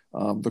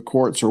 The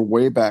courts are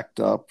way backed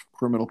up,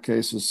 criminal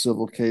cases,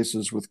 civil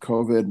cases with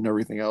COVID and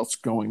everything else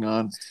going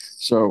on.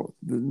 So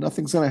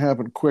nothing's going to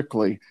happen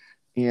quickly.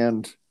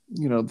 And,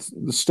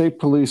 the state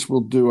police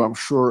will do, I'm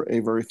sure, a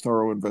very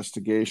thorough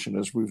investigation.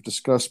 As we've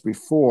discussed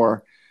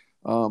before,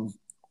 all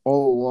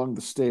along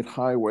the state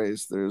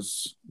highways,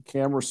 there's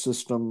camera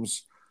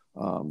systems,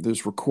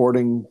 there's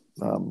recording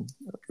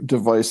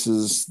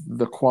devices.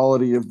 The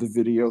quality of the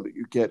video that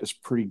you get is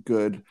pretty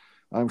good.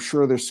 I'm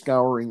sure they're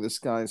scouring this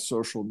guy's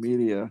social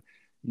media.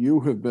 You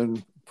have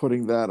been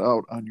putting that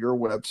out on your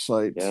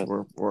website, yes,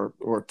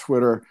 or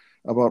Twitter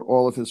about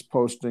all of his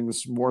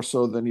postings, more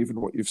so than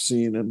even what you've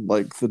seen in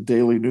like the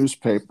daily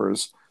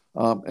newspapers.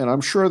 And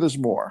I'm sure there's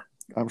more.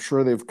 I'm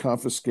sure they've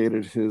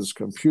confiscated his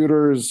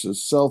computers,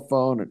 his cell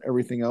phone, and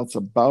everything else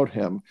about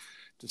him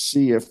to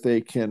see if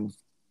they can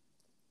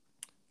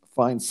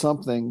find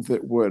something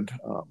that would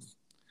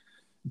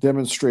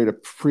demonstrate a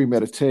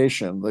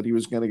premeditation, that he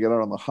was going to get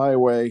out on the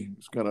highway, he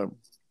was going to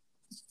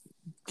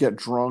get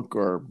drunk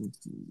or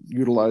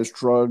utilize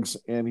drugs,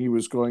 and he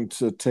was going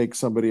to take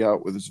somebody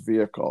out with his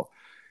vehicle.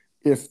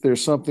 If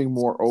there's something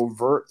more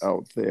overt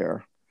out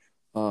there,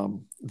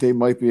 they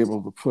might be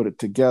able to put it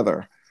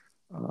together.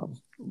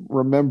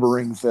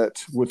 remembering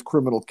that with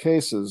criminal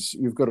cases,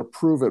 you've got to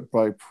prove it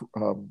by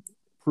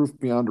proof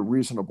beyond a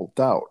reasonable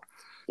doubt.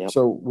 Yep.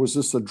 So was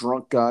this a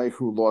drunk guy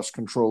who lost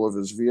control of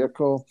his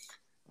vehicle?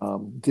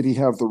 Did he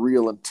have the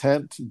real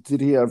intent?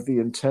 Did he have the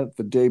intent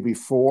the day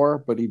before,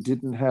 but he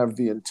didn't have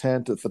the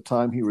intent at the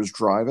time he was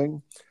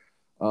driving?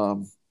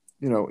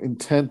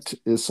 Intent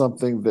is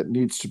something that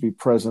needs to be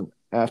present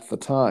at the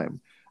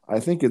time. I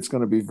think it's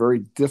going to be very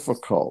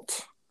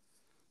difficult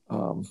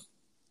to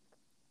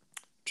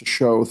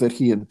show that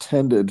he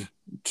intended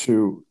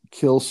to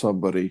kill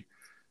somebody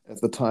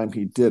at the time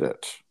he did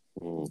it.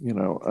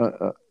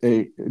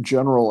 A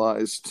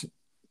generalized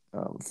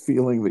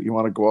feeling that you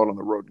want to go out on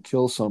the road and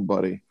kill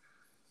somebody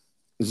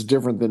is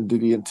different than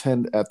did he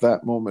intend at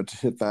that moment to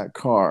hit that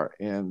car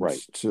and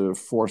to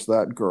force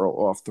that girl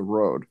off the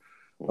road.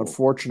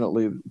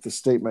 Unfortunately, the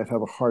state might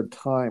have a hard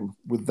time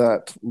with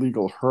that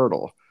legal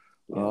hurdle.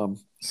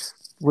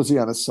 Was he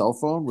on his cell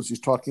phone? Was he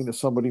talking to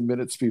somebody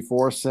minutes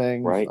before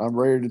saying, I'm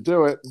ready to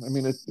do it? I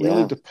mean, it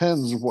really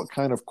depends what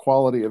kind of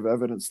quality of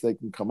evidence they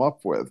can come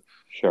up with.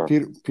 Sure.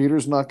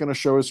 Peter's not going to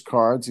show his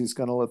cards. He's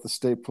going to let the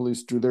state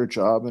police do their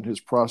job and his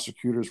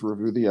prosecutors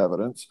review the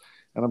evidence.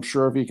 And I'm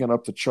sure if he can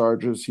up the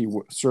charges, he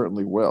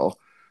certainly will.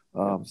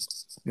 And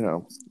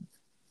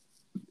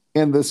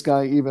this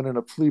guy, even in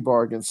a plea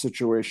bargain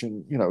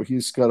situation,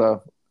 he's got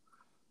a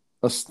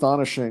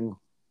astonishing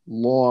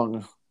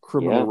long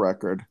criminal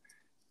record,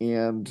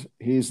 and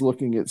he's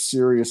looking at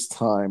serious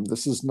time.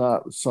 This is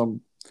not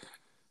some,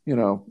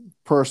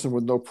 person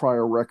with no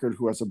prior record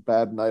who has a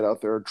bad night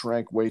out there,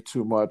 drank way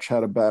too much,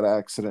 had a bad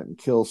accident, and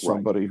killed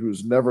somebody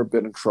who's never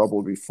been in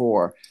trouble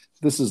before.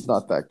 This is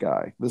not that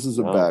guy. This is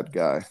a bad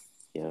guy.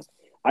 Yeah.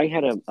 I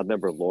had a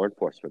member of law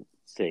enforcement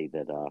say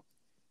that,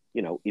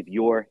 if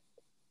you're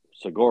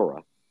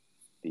Segura,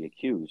 the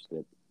accused,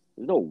 that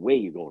there's no way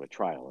you're going to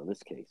trial in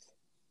this case.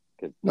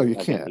 No, you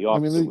can't. The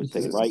officer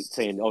was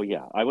saying, oh,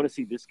 yeah, I want to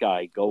see this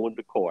guy go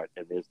into court,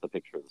 and there's the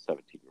picture of the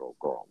 17-year-old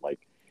girl.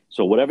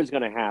 So whatever's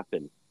going to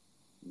happen,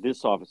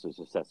 this officer's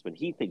assessment,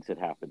 he thinks it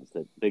happens,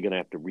 that they're going to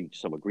have to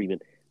reach some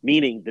agreement,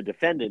 meaning the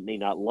defendant may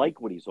not like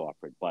what he's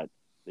offered, but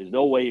there's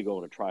no way you're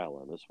going to trial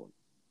on this one.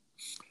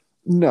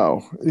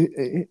 No,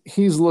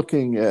 he's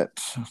looking at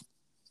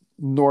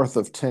north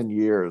of 10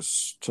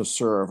 years to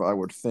serve, I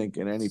would think,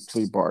 in any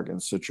plea bargain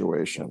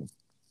situation,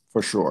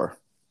 for sure.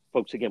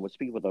 Folks, again, we're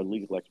speaking with our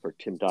legal expert,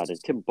 Tim Dodd.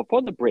 And Tim,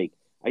 before the break,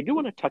 I do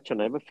want to touch on,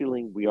 I have a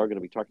feeling we are going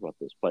to be talking about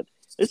this, but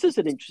this is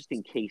an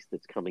interesting case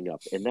that's coming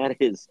up. And that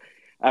is,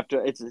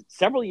 it's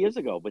several years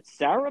ago, but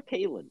Sarah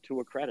Palin, to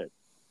her credit,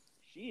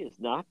 she is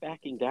not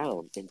backing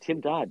down. And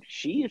Tim Dodd,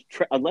 she is,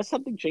 unless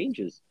something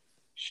changes,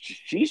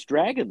 she's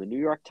dragging the New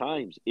York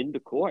Times into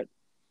court.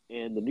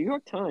 And the New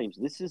York Times,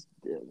 this is,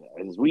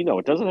 as we know,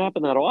 it doesn't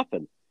happen that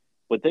often,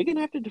 but they're going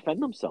to have to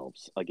defend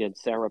themselves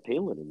against Sarah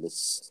Palin in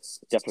this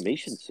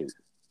defamation suit.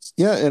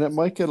 Yeah, and it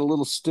might get a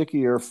little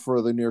stickier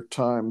for the New York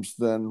Times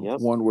than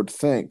one would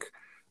think.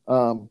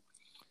 The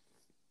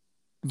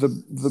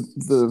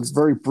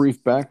very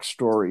brief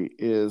backstory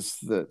is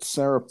that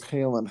Sarah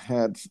Palin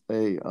had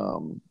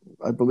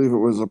I believe it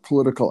was a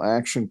political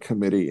action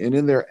committee, and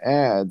in their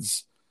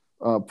ads,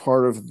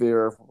 part of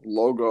their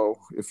logo,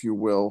 if you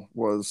will,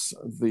 was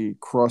the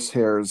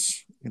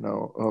crosshairs,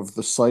 of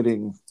the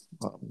sighting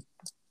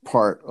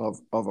part of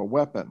a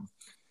weapon.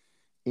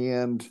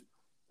 And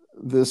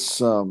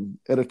this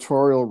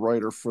editorial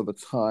writer for the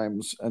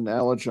Times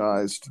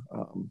analogized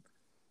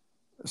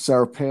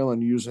Sarah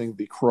Palin using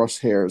the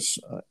crosshairs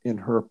in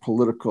her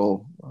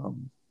political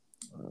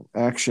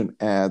action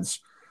ads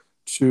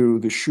to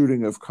the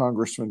shooting of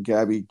Congressman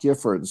Gabby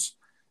Giffords.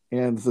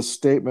 And the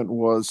statement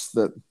was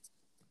that,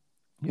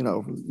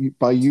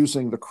 by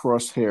using the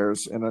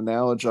crosshairs and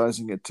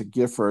analogizing it to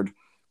Gifford,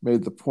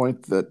 made the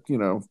point that,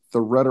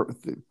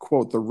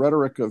 the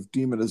rhetoric of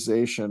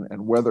demonization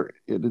and whether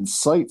it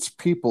incites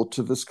people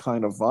to this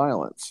kind of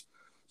violence.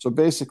 So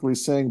basically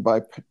saying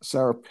by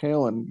Sarah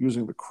Palin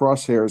using the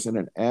crosshairs in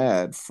an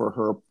ad for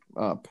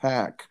her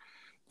PAC,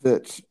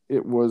 that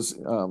it was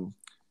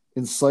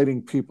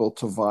inciting people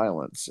to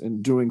violence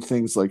and doing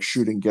things like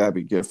shooting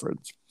Gabby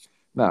Giffords.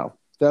 Now,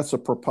 that's a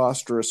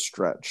preposterous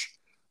stretch.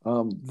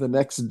 The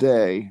next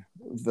day,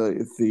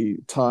 the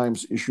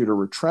Times issued a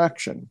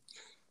retraction.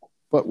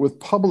 But with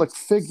public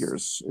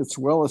figures, it's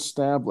well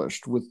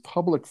established with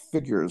public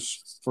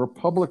figures, for a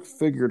public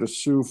figure to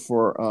sue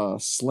for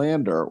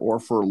slander or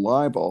for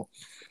libel,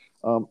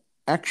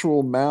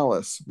 actual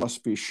malice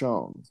must be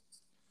shown.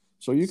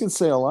 So you can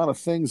say a lot of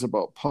things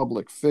about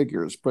public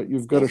figures, but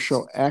you've got to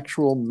show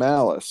actual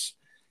malice.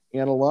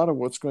 And a lot of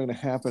what's going to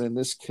happen in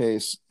this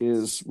case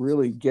is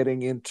really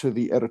getting into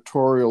the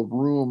editorial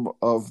room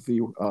of the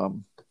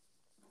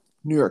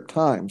New York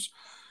Times.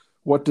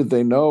 What did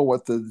they know?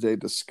 What did they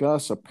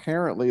discuss?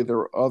 Apparently, there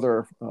were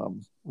other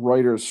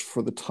writers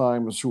for the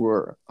Times who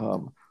were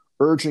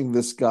urging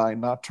this guy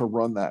not to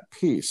run that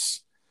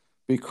piece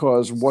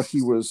because what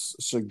he was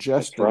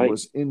suggesting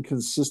was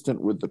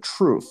inconsistent with the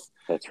truth.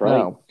 That's right.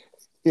 Now,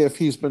 if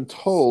he's been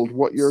told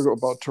what you're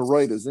about to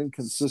write is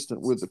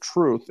inconsistent with the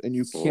truth, and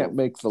you can't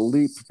make the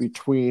leap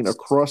between a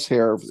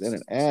crosshair and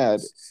an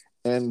ad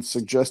and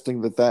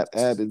suggesting that that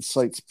ad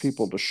incites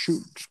people to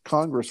shoot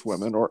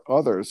congresswomen or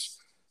others,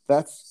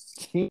 that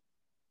can't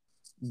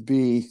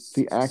be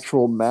the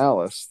actual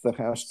malice that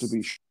has to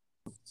be shown.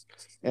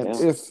 And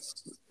if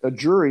a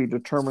jury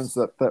determines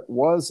that that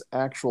was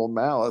actual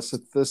malice,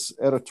 if this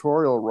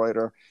editorial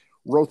writer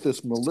wrote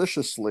this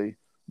maliciously,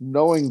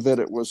 knowing that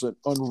it was an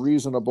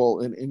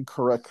unreasonable and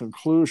incorrect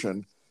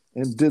conclusion,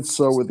 and did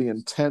so with the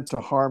intent to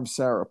harm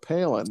Sarah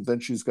Palin, then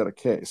she's got a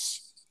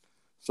case.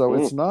 So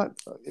it's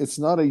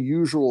not a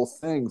usual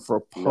thing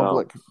for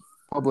public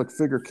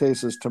figure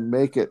cases to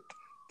make it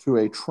to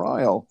a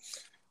trial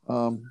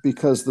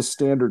because the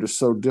standard is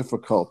so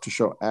difficult to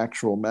show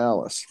actual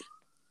malice.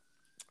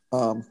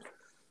 The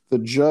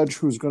judge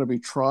who's going to be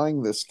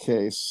trying this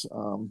case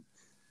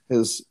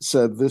has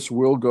said this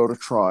will go to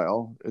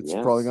trial. It's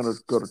probably going to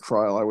go to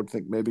trial, I would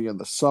think, maybe in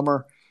the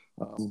summer.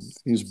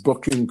 He's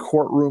booking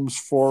courtrooms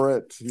for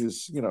it.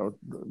 He's,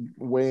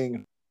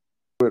 weighing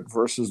it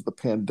versus the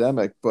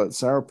pandemic. But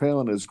Sarah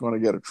Palin is going to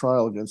get a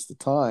trial against the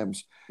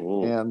Times.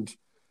 And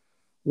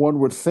one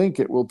would think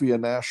it will be a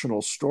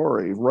national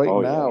story.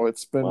 Right now,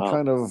 it's been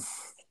kind of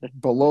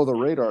below the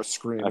radar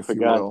screen, if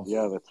you will.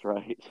 Yeah, that's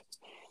right.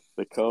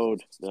 The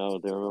code. No,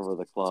 they're over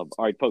the club.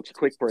 All right, folks,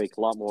 quick break.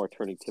 A lot more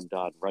Attorney Tim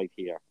Dodd right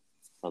here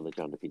on the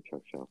John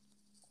DePetro Show.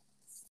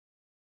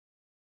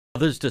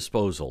 Brothers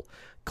Disposal.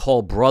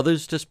 Call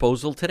Brothers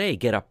Disposal today.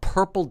 Get a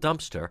purple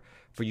dumpster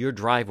for your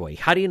driveway.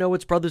 How do you know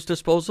it's Brothers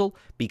Disposal?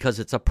 Because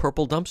it's a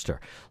purple dumpster.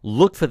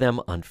 Look for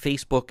them on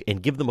Facebook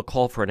and give them a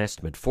call for an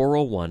estimate.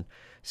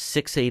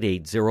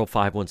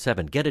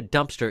 401-688-0517. Get a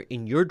dumpster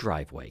in your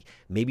driveway.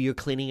 Maybe you're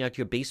cleaning out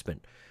your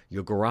basement,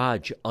 your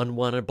garage,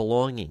 unwanted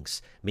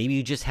belongings. Maybe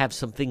you just have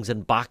some things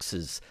in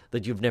boxes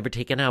that you've never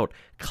taken out.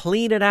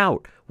 Clean it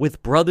out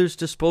with Brothers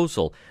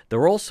Disposal.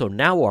 They're also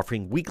now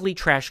offering weekly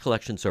trash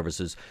collection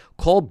services.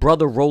 Call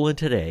Brother Roland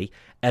today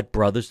at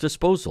Brothers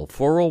Disposal,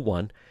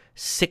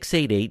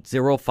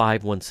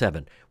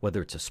 401-688-0517.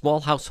 Whether it's a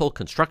small household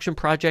construction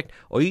project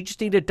or you just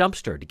need a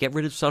dumpster to get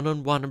rid of some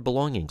unwanted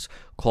belongings,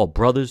 call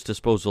Brothers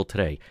Disposal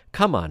today.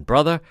 Come on,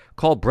 brother.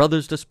 Call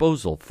Brothers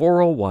Disposal,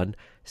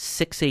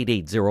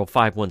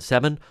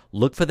 401-688-0517.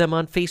 Look for them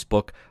on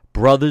Facebook,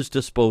 Brothers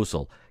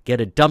Disposal.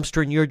 Get a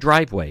dumpster in your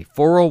driveway,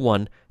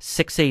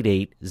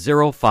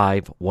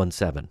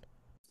 401-688-0517.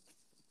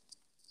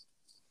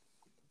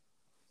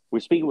 We're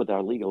speaking with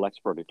our legal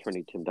expert,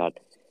 Attorney Tim Dodd.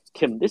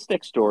 Tim, this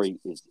next story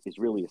is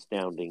really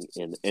astounding,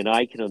 and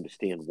I can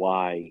understand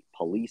why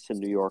police in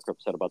New York are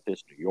upset about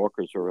this, New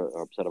Yorkers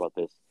are upset about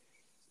this.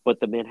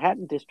 But the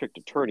Manhattan District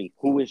Attorney,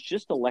 who was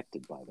just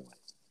elected, by the way,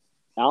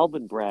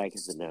 Alvin Bragg,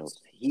 has announced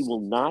he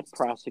will not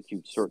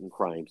prosecute certain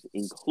crimes,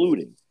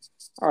 including,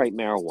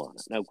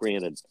 marijuana. Now,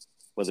 granted,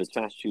 whether it's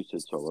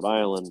Massachusetts or Rhode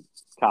Island,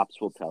 cops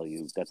will tell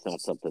you that's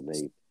not something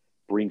they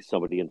bring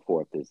somebody in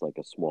for if there's like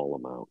a small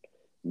amount.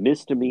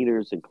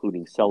 Misdemeanors,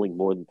 including selling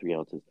more than 3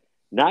 ounces.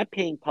 Not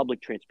paying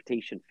public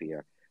transportation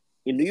fare.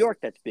 In New York,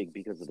 that's big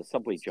because of the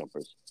subway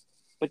jumpers.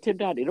 But Tim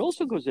Dodd, it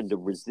also goes into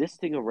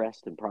resisting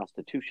arrest and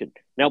prostitution.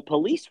 Now,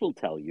 police will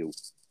tell you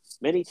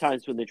many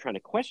times when they're trying to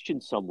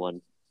question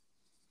someone,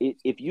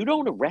 if you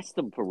don't arrest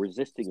them for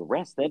resisting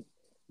arrest,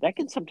 that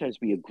can sometimes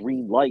be a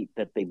green light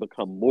that they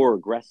become more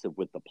aggressive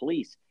with the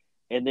police.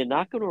 And they're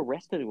not going to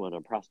arrest anyone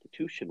on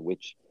prostitution,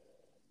 which,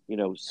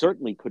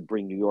 certainly could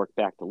bring New York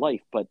back to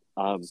life. But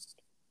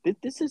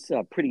this is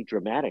pretty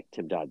dramatic,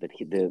 Tim Dodd, that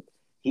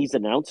he's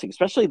announcing,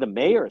 especially the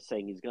mayor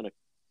saying he's going to,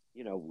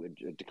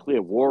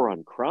 declare war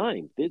on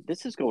crime.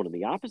 This is going in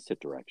the opposite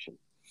direction.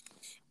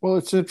 Well,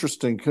 it's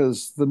interesting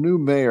because the new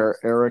mayor,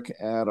 Eric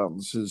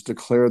Adams, has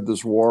declared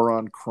this war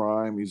on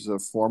crime. He's a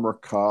former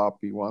cop.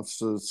 He wants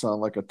to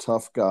sound like a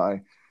tough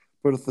guy.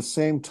 But at the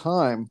same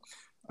time,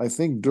 I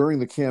think during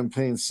the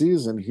campaign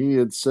season, he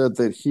had said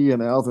that he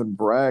and Alvin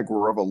Bragg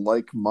were of a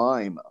like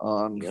mind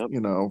on,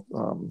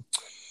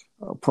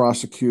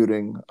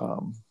 prosecuting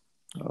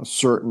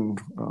certain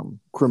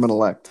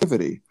criminal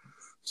activity.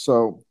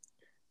 So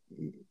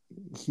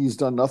he's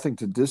done nothing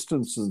to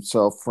distance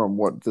himself from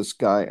what this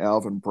guy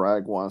Alvin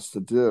Bragg wants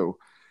to do.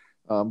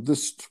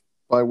 This,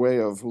 by way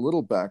of a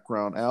little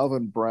background,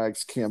 Alvin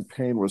Bragg's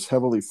campaign was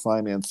heavily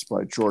financed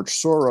by George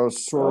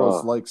Soros.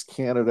 Soros likes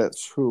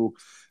candidates who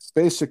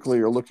basically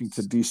are looking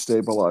to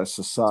destabilize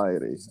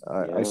society.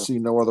 I see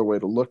no other way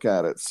to look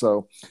at it.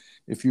 So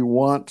if you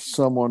want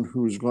someone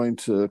who's going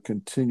to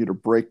continue to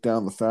break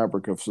down the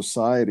fabric of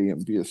society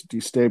and be a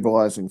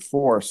destabilizing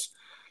force,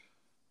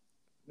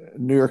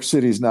 New York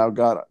City's now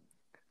got it.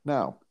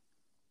 Now,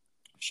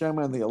 shame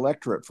on the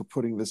electorate for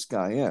putting this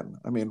guy in.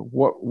 I mean,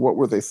 what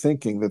were they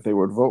thinking that they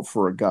would vote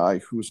for a guy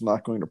who's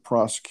not going to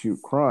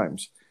prosecute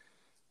crimes?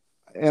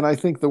 And I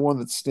think the one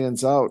that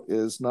stands out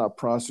is not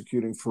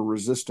prosecuting for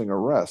resisting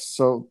arrest.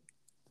 So,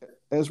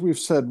 as we've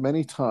said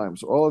many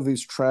times, all of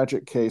these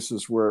tragic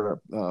cases where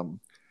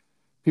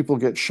people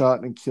get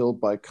shot and killed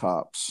by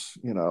cops,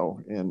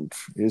 and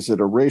is it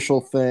a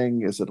racial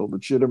thing? Is it a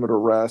legitimate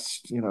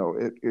arrest?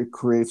 It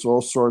creates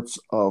all sorts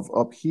of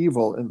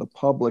upheaval in the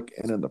public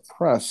and in the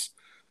press.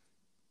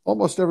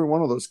 Almost every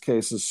one of those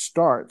cases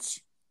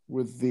starts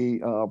with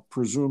the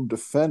presumed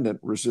defendant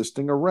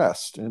resisting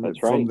arrest, and That's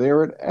from right.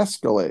 there it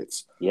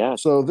escalates. Yeah.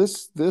 So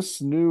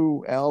this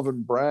new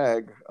Alvin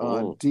Bragg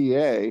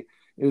DA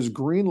is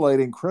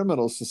greenlighting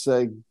criminals to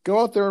say,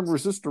 go out there and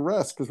resist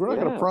arrest because we're not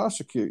going to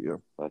prosecute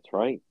you. That's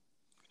right.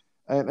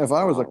 And if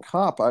I was a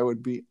cop, I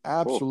would be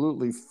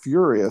absolutely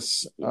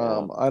furious.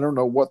 Yeah. I don't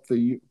know what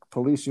the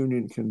police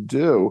union can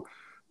do,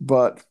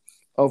 but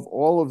of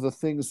all of the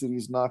things that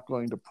he's not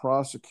going to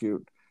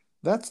prosecute,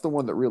 that's the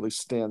one that really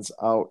stands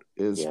out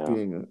as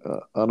being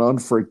an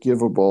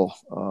unforgivable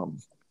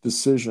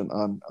decision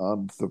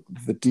on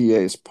the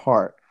DA's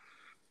part.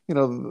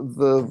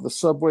 The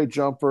subway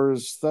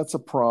jumpers, that's a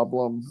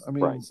problem. I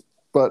mean,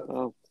 but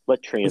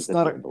let transit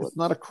it's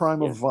not a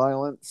crime of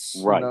violence.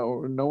 Right.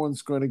 No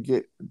one's going to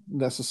get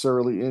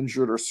necessarily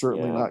injured or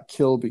certainly not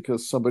killed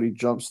because somebody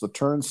jumps the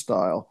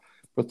turnstile.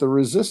 But the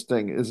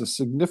resisting is a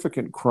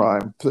significant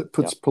crime that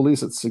puts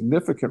police at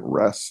significant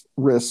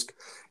risk.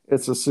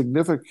 It's a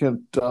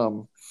significant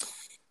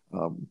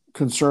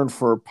concern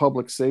for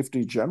public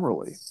safety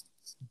generally.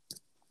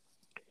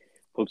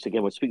 Folks,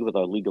 again, we're speaking with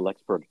our legal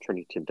expert,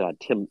 Attorney Tim Dodd.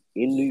 Tim,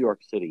 in New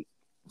York City,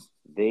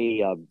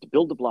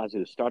 Bill de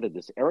Blasio started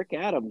this. Eric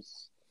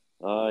Adams,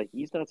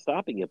 he's not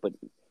stopping it, but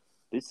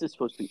this is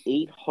supposed to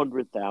be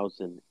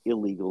 800,000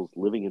 illegals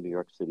living in New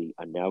York City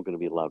are now going to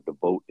be allowed to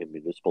vote in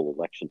municipal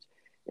elections.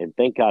 And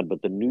thank God,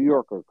 but the New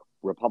York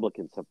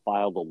Republicans have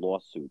filed a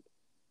lawsuit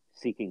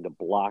seeking to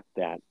block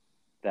that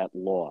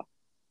law.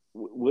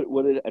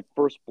 What at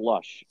first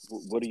blush,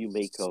 what do you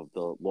make of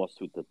the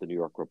lawsuit that the New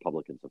York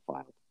Republicans have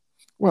filed?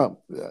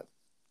 Well,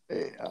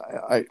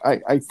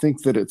 I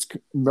think that it's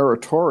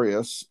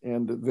meritorious,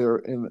 and they're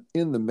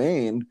in the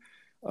main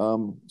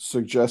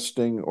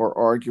suggesting or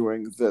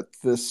arguing that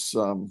this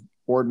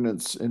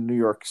ordinance in New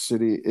York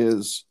City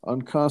is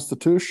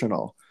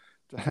unconstitutional.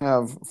 To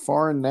have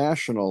foreign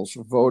nationals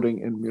voting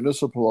in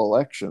municipal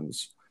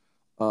elections,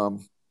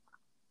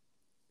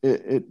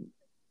 it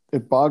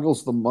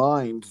boggles the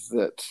mind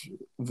that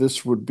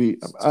this would be.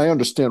 I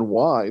understand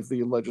why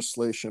the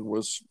legislation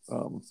was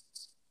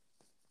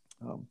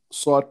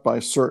sought by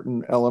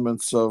certain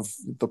elements of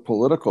the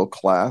political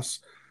class,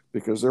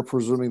 because they're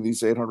presuming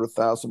these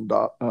 800,000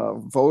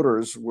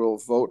 voters will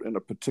vote in a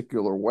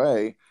particular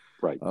way,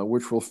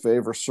 which will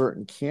favor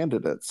certain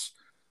candidates.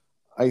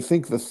 I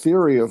think the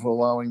theory of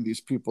allowing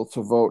these people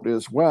to vote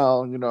is,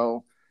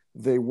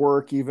 they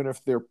work even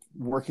if they're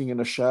working in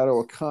a shadow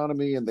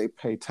economy, and they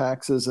pay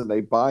taxes and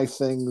they buy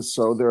things,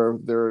 so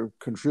they're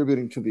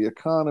contributing to the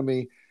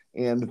economy,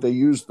 and they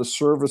use the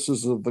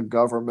services of the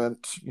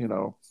government,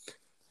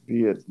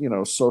 be it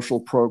social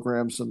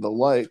programs and the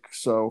like.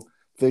 So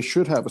they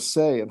should have a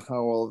say in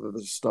how all of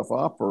this stuff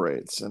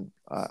operates. And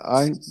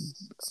I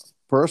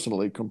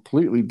personally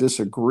completely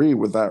disagree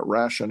with that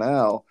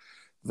rationale,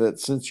 that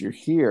since you're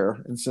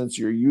here and since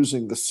you're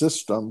using the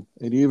system,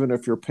 and even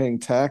if you're paying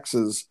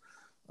taxes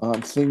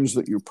on things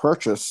that you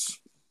purchase,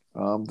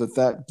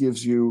 that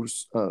gives you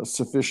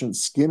sufficient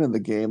skin in the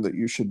game that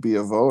you should be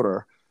a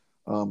voter.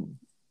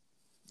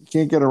 You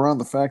can't get around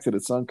the fact that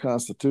it's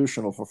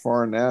unconstitutional for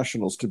foreign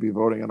nationals to be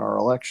voting in our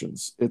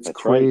elections. It's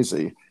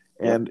crazy.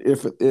 Right. And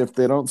if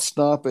they don't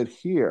stop it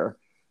here,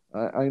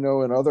 I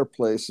know in other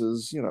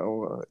places,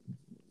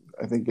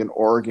 I think in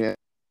Oregon,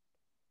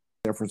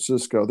 San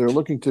Francisco, they're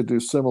looking to do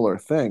similar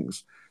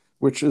things,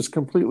 which is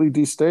completely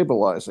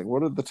destabilizing.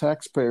 What are the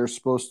taxpayers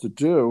supposed to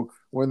do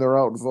when they're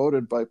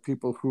outvoted by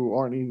people who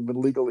aren't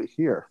even legally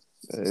here?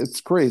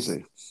 It's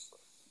crazy.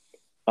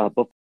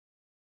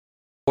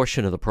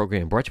 Portion of the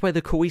program brought to you by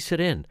the Cohasset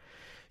Inn.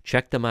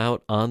 Check them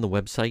out on the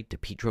website,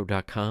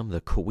 depetro.com.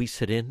 The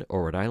Cohasset Inn,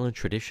 or Rhode Island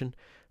tradition,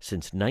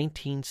 since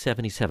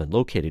 1977,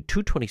 located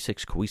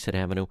 226 Cohasset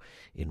Avenue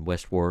in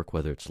West Warwick.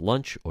 Whether it's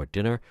lunch or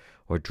dinner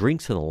or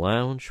drinks in the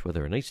lounge,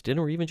 whether a nice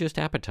dinner or even just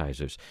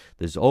appetizers,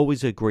 there's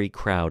always a great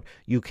crowd.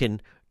 You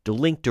can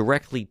link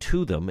directly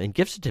to them, and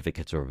gift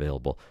certificates are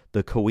available.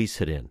 The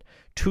Cohasset Inn,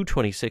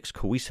 226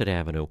 Cohasset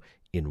Avenue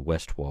in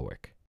West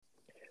Warwick.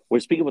 We're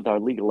speaking with our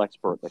legal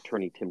expert,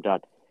 Attorney Tim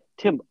Dodd.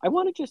 Tim, I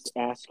want to just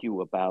ask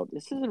you about,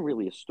 this isn't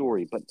really a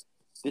story, but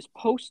this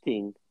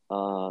posting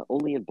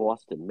only in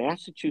Boston.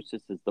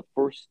 Massachusetts is the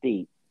first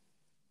state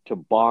to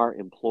bar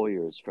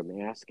employers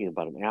from asking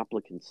about an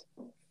applicant's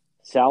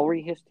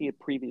salary history of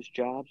previous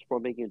jobs before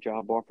making a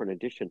job offer. In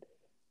addition,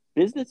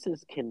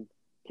 businesses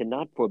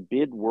cannot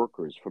forbid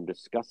workers from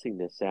discussing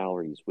their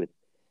salaries with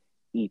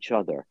each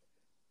other.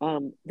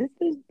 This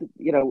is,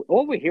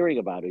 all we're hearing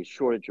about is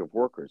shortage of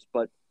workers,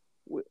 but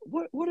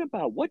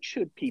what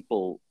should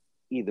people,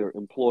 either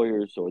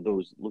employers or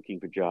those looking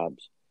for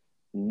jobs,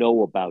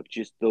 know about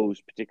just those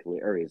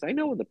particular areas? I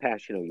know in the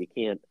past, you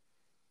can't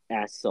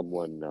ask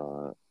someone,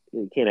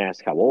 you can't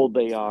ask how old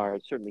they are,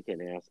 certainly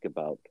can't ask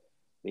about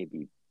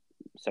maybe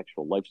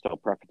sexual lifestyle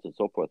preference and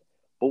so forth.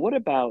 But what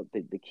about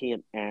they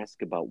can't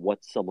ask about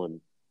what someone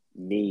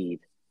made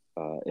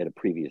at a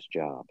previous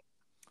job.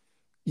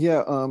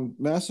 Yeah,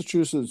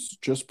 Massachusetts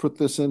just put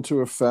this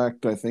into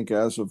effect, I think,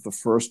 as of the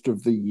first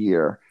of the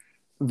year.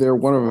 They're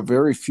one of a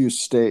very few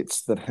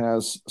states that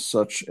has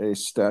such a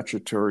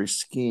statutory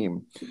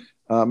scheme.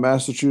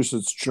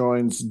 Massachusetts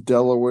joins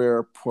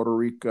Delaware, Puerto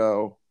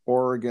Rico,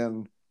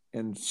 Oregon,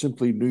 and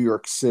simply New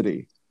York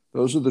City.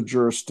 Those are the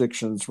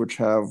jurisdictions which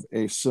have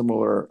a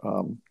similar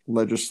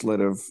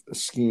legislative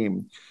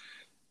scheme.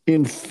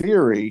 In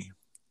theory,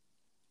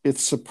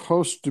 it's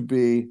supposed to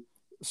be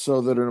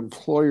so that an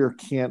employer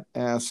can't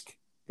ask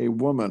a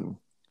woman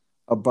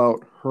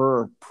about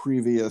her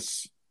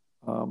previous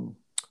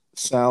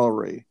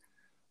salary.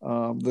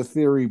 The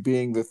theory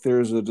being that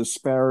there's a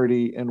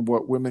disparity in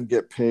what women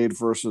get paid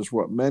versus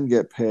what men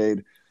get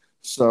paid.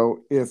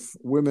 So if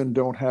women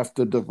don't have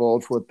to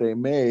divulge what they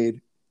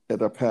made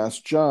at a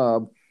past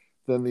job,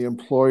 then the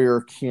employer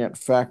can't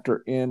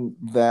factor in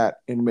that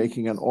in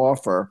making an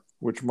offer,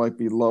 which might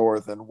be lower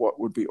than what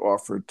would be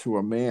offered to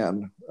a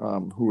man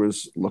who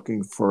is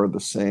looking for the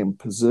same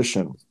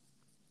position.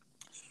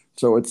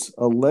 So it's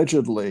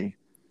allegedly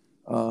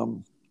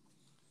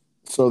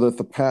so that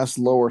the past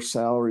lower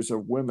salaries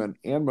of women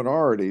and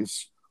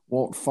minorities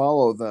won't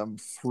follow them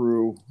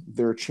through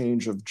their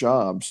change of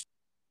jobs.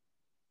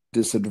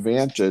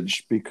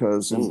 Disadvantage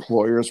because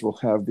employers will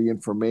have the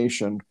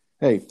information,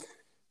 hey,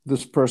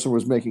 this person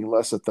was making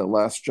less at that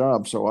last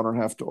job, so I don't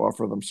have to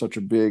offer them such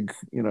a big,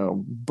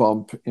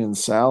 bump in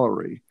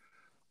salary.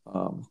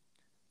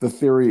 The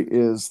theory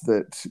is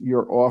that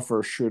your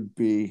offer should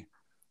be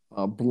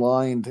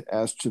blind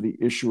as to the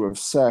issue of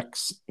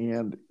sex,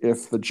 and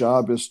if the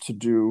job is to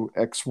do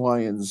X, Y,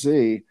 and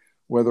Z,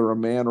 whether a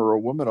man or a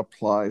woman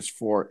applies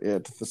for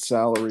it, the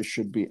salary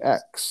should be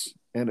X,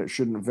 and it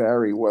shouldn't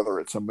vary whether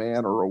it's a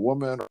man or a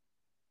woman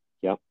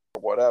or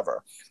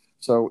whatever.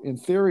 So in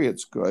theory,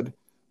 it's good.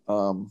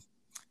 I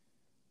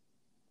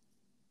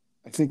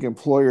think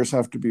employers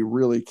have to be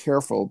really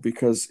careful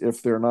because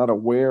if they're not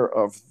aware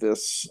of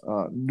this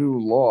new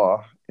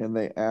law and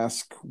they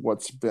ask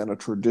what's been a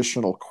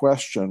traditional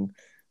question,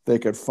 they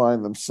could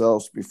find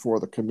themselves before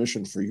the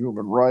Commission for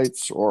Human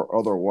Rights or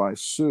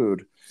otherwise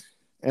sued.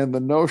 And the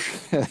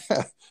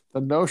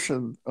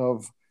notion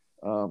of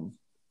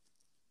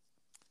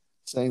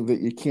saying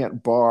that you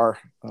can't bar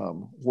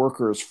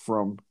workers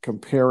from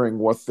comparing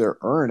what they're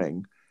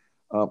earning,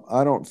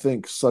 I don't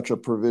think such a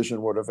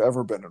provision would have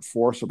ever been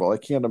enforceable. I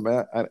can't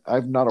imagine.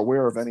 I'm not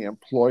aware of any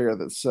employer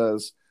that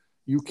says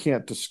you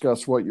can't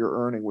discuss what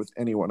you're earning with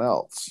anyone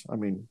else. I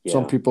mean,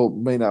 some people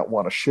may not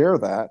want to share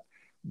that,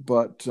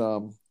 but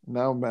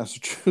now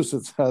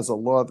Massachusetts has a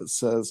law that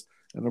says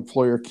an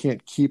employer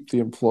can't keep the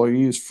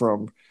employees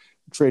from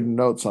trading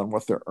notes on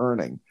what they're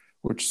earning,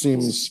 which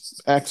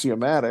seems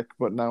axiomatic,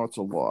 but now it's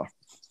a law.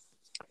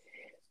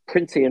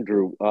 Prince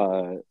Andrew,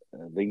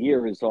 the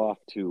year is off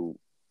to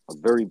a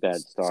very bad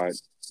start.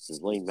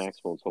 Ghislaine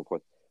Maxwell and so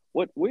forth.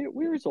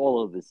 Where is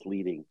all of this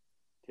leading,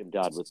 Tim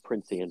Dodd, with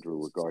Prince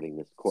Andrew regarding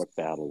this court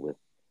battle with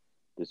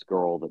this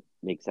girl that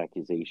makes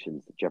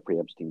accusations that Jeffrey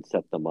Epstein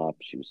set them up?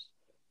 She was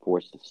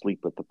forced to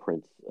sleep with the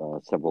prince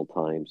several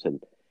times,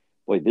 and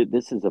boy,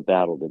 this is a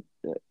battle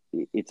that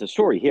it's a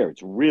story here.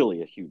 It's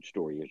really a huge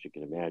story, as you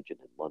can imagine,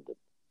 in London.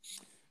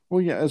 Well,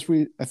 yeah,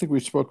 I think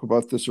we spoke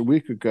about this a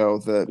week ago,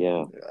 that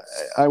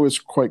I was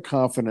quite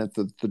confident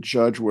that the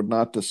judge would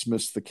not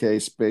dismiss the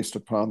case based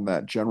upon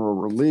that general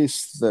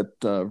release that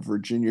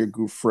Virginia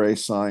Giuffre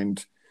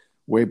signed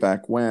way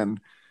back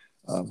when.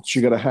 She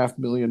got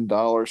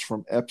 $500,000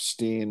 from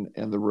Epstein,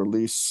 and the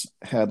release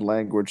had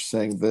language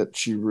saying that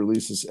she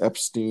releases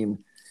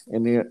Epstein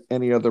and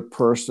any other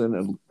person,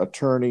 an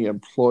attorney,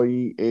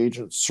 employee,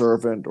 agent,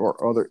 servant,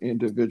 or other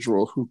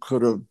individual who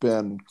could have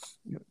been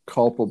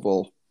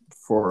culpable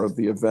for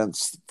the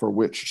events for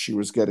which she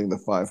was getting the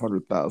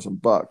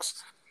 $500,000.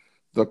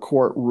 The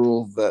court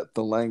ruled that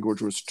the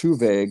language was too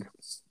vague,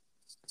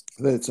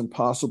 that it's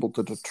impossible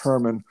to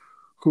determine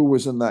who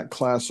was in that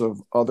class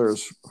of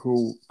others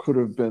who could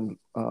have been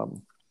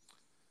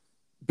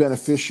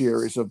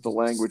beneficiaries of the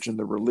language in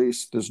the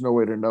release. There's no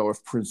way to know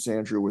if Prince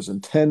Andrew was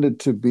intended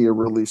to be a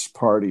release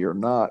party or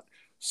not,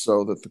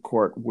 so that the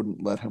court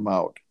wouldn't let him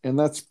out. And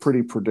that's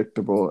pretty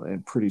predictable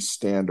and pretty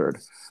standard.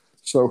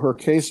 So her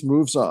case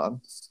moves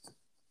on.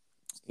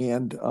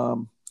 And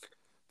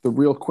the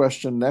real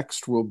question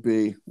next will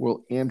be,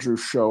 will Andrew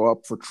show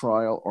up for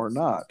trial or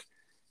not?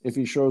 If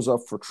he shows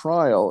up for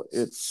trial,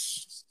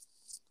 it's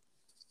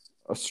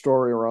a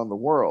story around the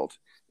world.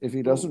 If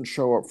he doesn't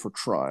show up for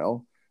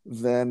trial,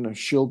 then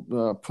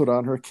she'll put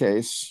on her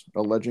case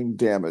alleging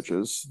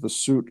damages. The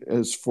suit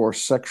is for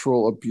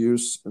sexual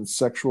abuse and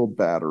sexual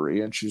battery,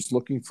 and she's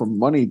looking for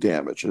money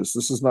damages.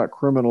 This is not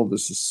criminal.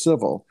 This is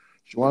civil.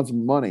 She wants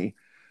money.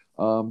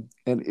 And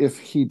if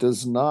he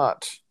does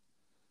not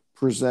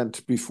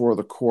present before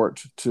the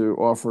court to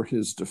offer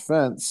his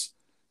defense,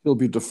 he'll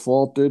be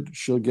defaulted.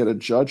 She'll get a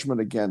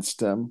judgment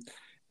against him.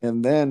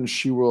 And then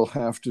she will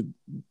have to,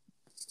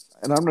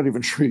 and I'm not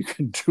even sure you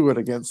can do it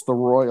against the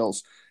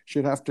royals.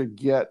 She'd have to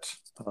get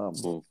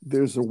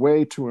There's a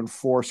way to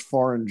enforce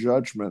foreign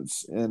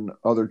judgments in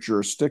other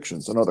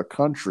jurisdictions, in other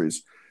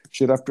countries.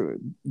 She'd have to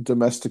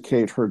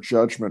domesticate her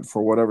judgment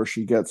for whatever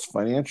she gets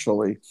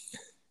financially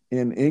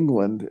in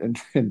England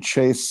and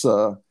chase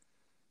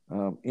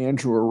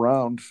Andrew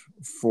around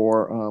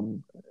for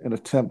an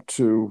attempt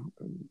to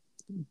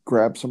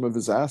grab some of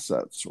his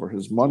assets or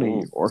his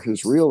money or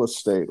his real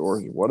estate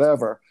or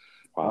whatever.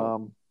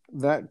 Wow.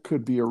 That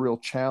could be a real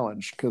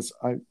challenge because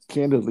I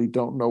candidly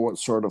don't know what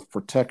sort of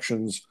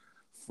protections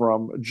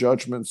from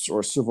judgments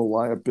or civil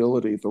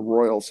liability the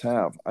royals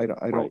have. I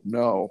don't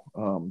know.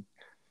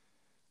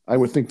 I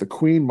would think the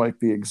Queen might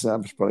be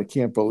exempt, but I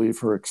can't believe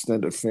her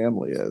extended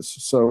family is.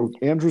 So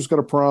Andrew's got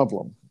a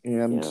problem,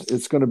 and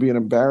it's going to be an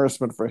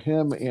embarrassment for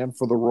him and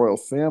for the royal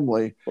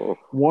family. Oh.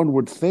 One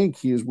would think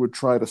he would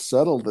try to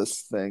settle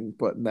this thing,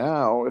 but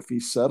now if he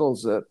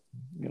settles it,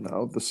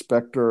 the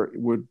specter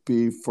would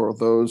be for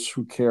those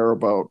who care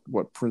about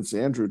what Prince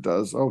Andrew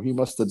does. Oh, he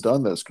must have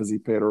done this because he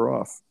paid her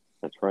off.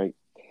 That's right.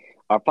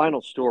 Our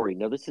final story.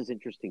 Now, this is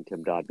interesting,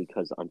 Tim Dodd,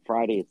 because on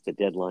Friday it's the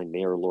deadline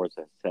Mayor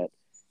Elorza set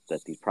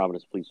that the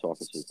Providence police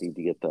officers need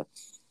to get the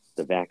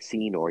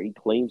vaccine, or he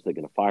claims they're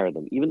going to fire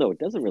them, even though it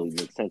doesn't really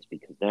make sense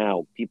because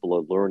now people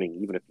are learning,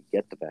 even if you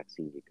get the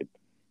vaccine, you could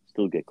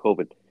still get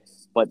COVID.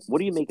 But what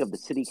do you make of the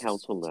city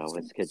council now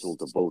has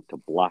scheduled a vote to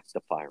block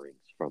the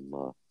firings from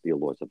the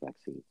Elorza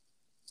vaccine?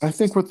 I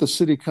think what the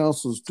city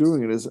council is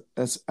doing is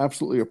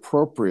absolutely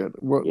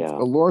appropriate. What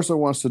Elorza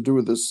wants to do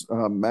with this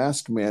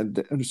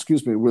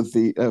with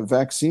the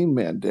vaccine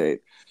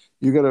mandate,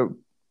 you got to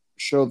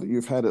show that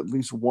you've had at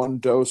least one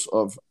dose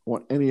of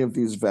any of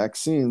these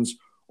vaccines,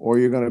 or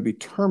you're going to be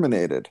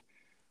terminated.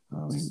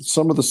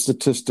 Some of the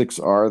statistics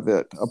are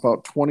that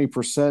about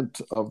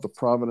 20% of the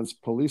Providence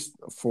police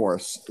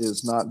force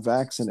is not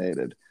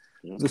vaccinated.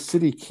 Yeah. The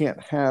city can't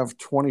have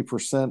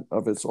 20%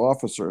 of its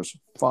officers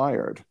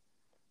fired.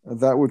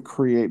 That would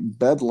create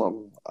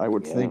bedlam, I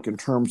would think, in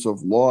terms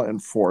of law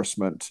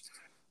enforcement.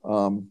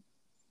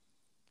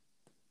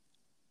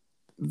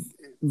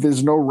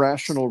 There's no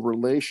rational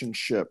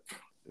relationship,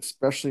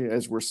 especially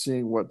as we're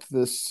seeing what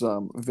this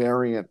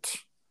variant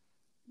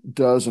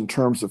does in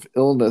terms of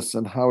illness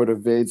and how it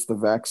evades the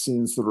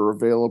vaccines that are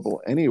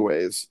available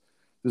anyways.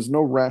 There's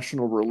no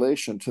rational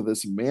relation to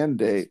this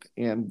mandate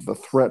and the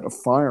threat of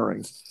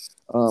firings.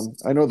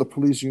 I know the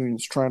police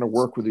union's trying to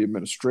work with the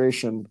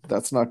administration.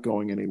 That's not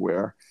going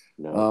anywhere.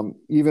 No.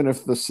 Even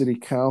if the city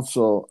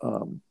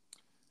council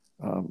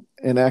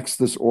enacts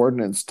this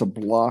ordinance to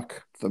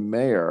block the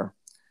mayor,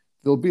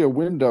 there'll be a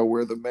window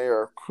where the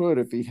mayor could,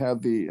 if he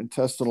had the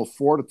intestinal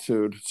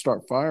fortitude,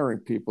 start firing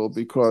people,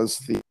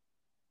 because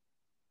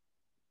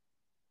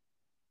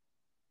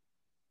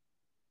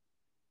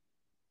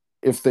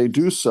if they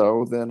do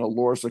so, then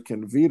Elorza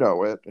can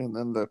veto it, and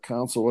then the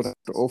council would have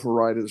to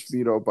override his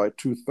veto by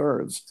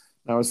 2/3.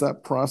 Now, as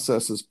that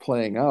process is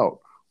playing out,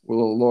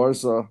 will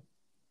Elorza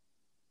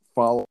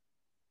follow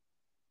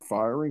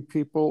firing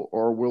people,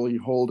 or will he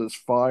hold his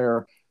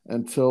fire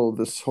until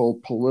this whole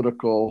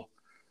political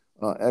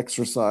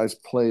exercise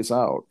plays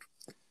out?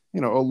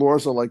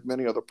 Elorza, like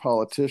many other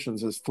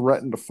politicians, has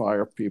threatened to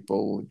fire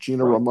people.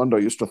 Gina Raimondo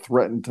used to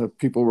threaten to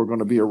people were going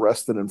to be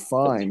arrested and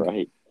fined. That's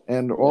right.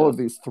 And all of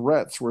these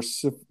threats were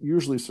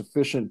usually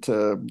sufficient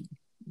to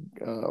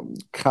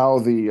cow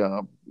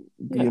the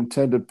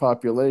intended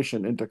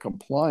population into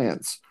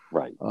compliance.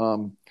 Right.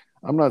 I'm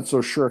not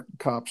so sure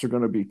cops are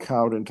going to be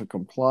cowed into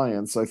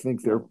compliance. I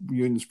think their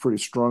union's pretty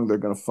strong. They're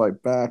going to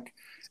fight back.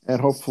 And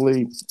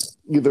hopefully,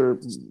 either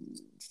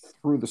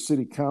through the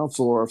city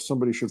council, or if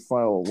somebody should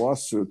file a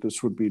lawsuit,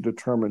 this would be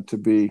determined to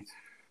be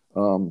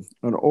an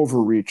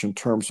overreach in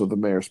terms of the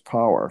mayor's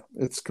power.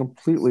 It's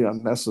completely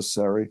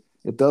unnecessary.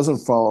 It doesn't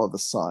follow the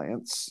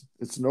science.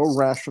 It's no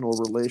rational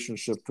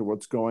relationship to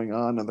what's going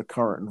on in the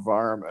current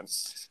environment.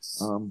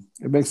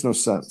 It makes no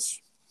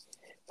sense.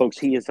 Folks,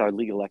 he is our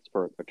legal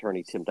expert,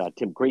 attorney Tim Dodd.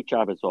 Tim, great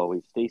job as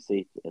always. Stay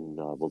safe, and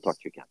we'll talk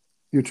to you again.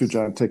 You too,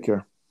 John. Take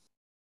care.